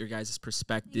 Appreciate your guys' Thanks for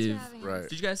perspective. having us. Right.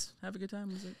 Did you guys have a good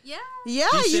time? Was it? Yeah. Yeah,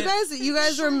 Decent. you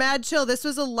guys were mad chill. This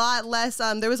was a lot less.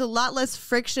 There was a lot less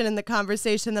friction in the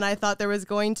conversation than I thought there was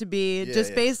going to be. Yeah, just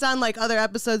yeah. based on like other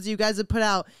episodes you guys have put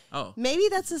out. Oh. Maybe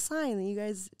that's a sign that you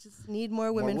guys just need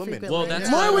more women, women. frequently. Well, that's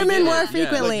Yeah. why more we women did more it. Yeah.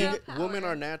 frequently. Look, women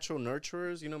are natural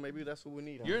nurturers. You know, maybe that's what we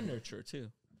need. You're a nurturer too.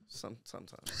 Sometimes.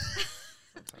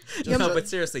 No, but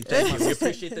seriously, thank you. We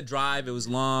appreciate the drive. It was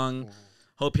long.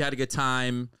 Hope you had a good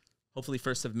time. Hopefully,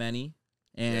 first of many.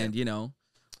 And, you know,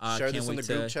 Share can't this in wait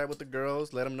the group to. chat with the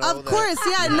girls. Let them know. Of that, course,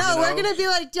 yeah. you No, we're know, gonna be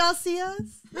like, y'all see us?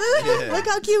 Yeah. Look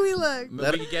how cute we look.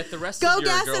 Maybe we can get the rest Go of your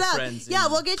gas it up. girlfriends. Yeah,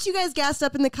 and- we'll get you guys gassed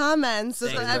up in the comments.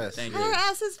 Thank So you. that- Thank her you.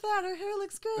 ass is fat. Her hair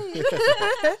looks great.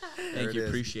 Thank it you. is.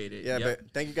 Appreciate it. Yeah, Yep.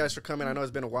 but thank you guys for coming. I know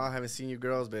it's been a while. I haven't seen you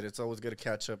girls, but it's always good to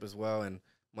catch up as well. And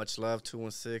much love,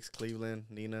 216, Cleveland,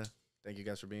 Nina. Thank you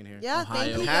guys for being here. Yeah, Ohio.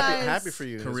 thank you Happy, guys. happy for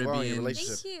you as well in your Caribbean.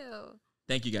 relationship. Thank you.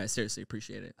 Thank you guys. Seriously,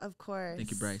 appreciate it. Of course.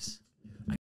 Thank you, Bryce.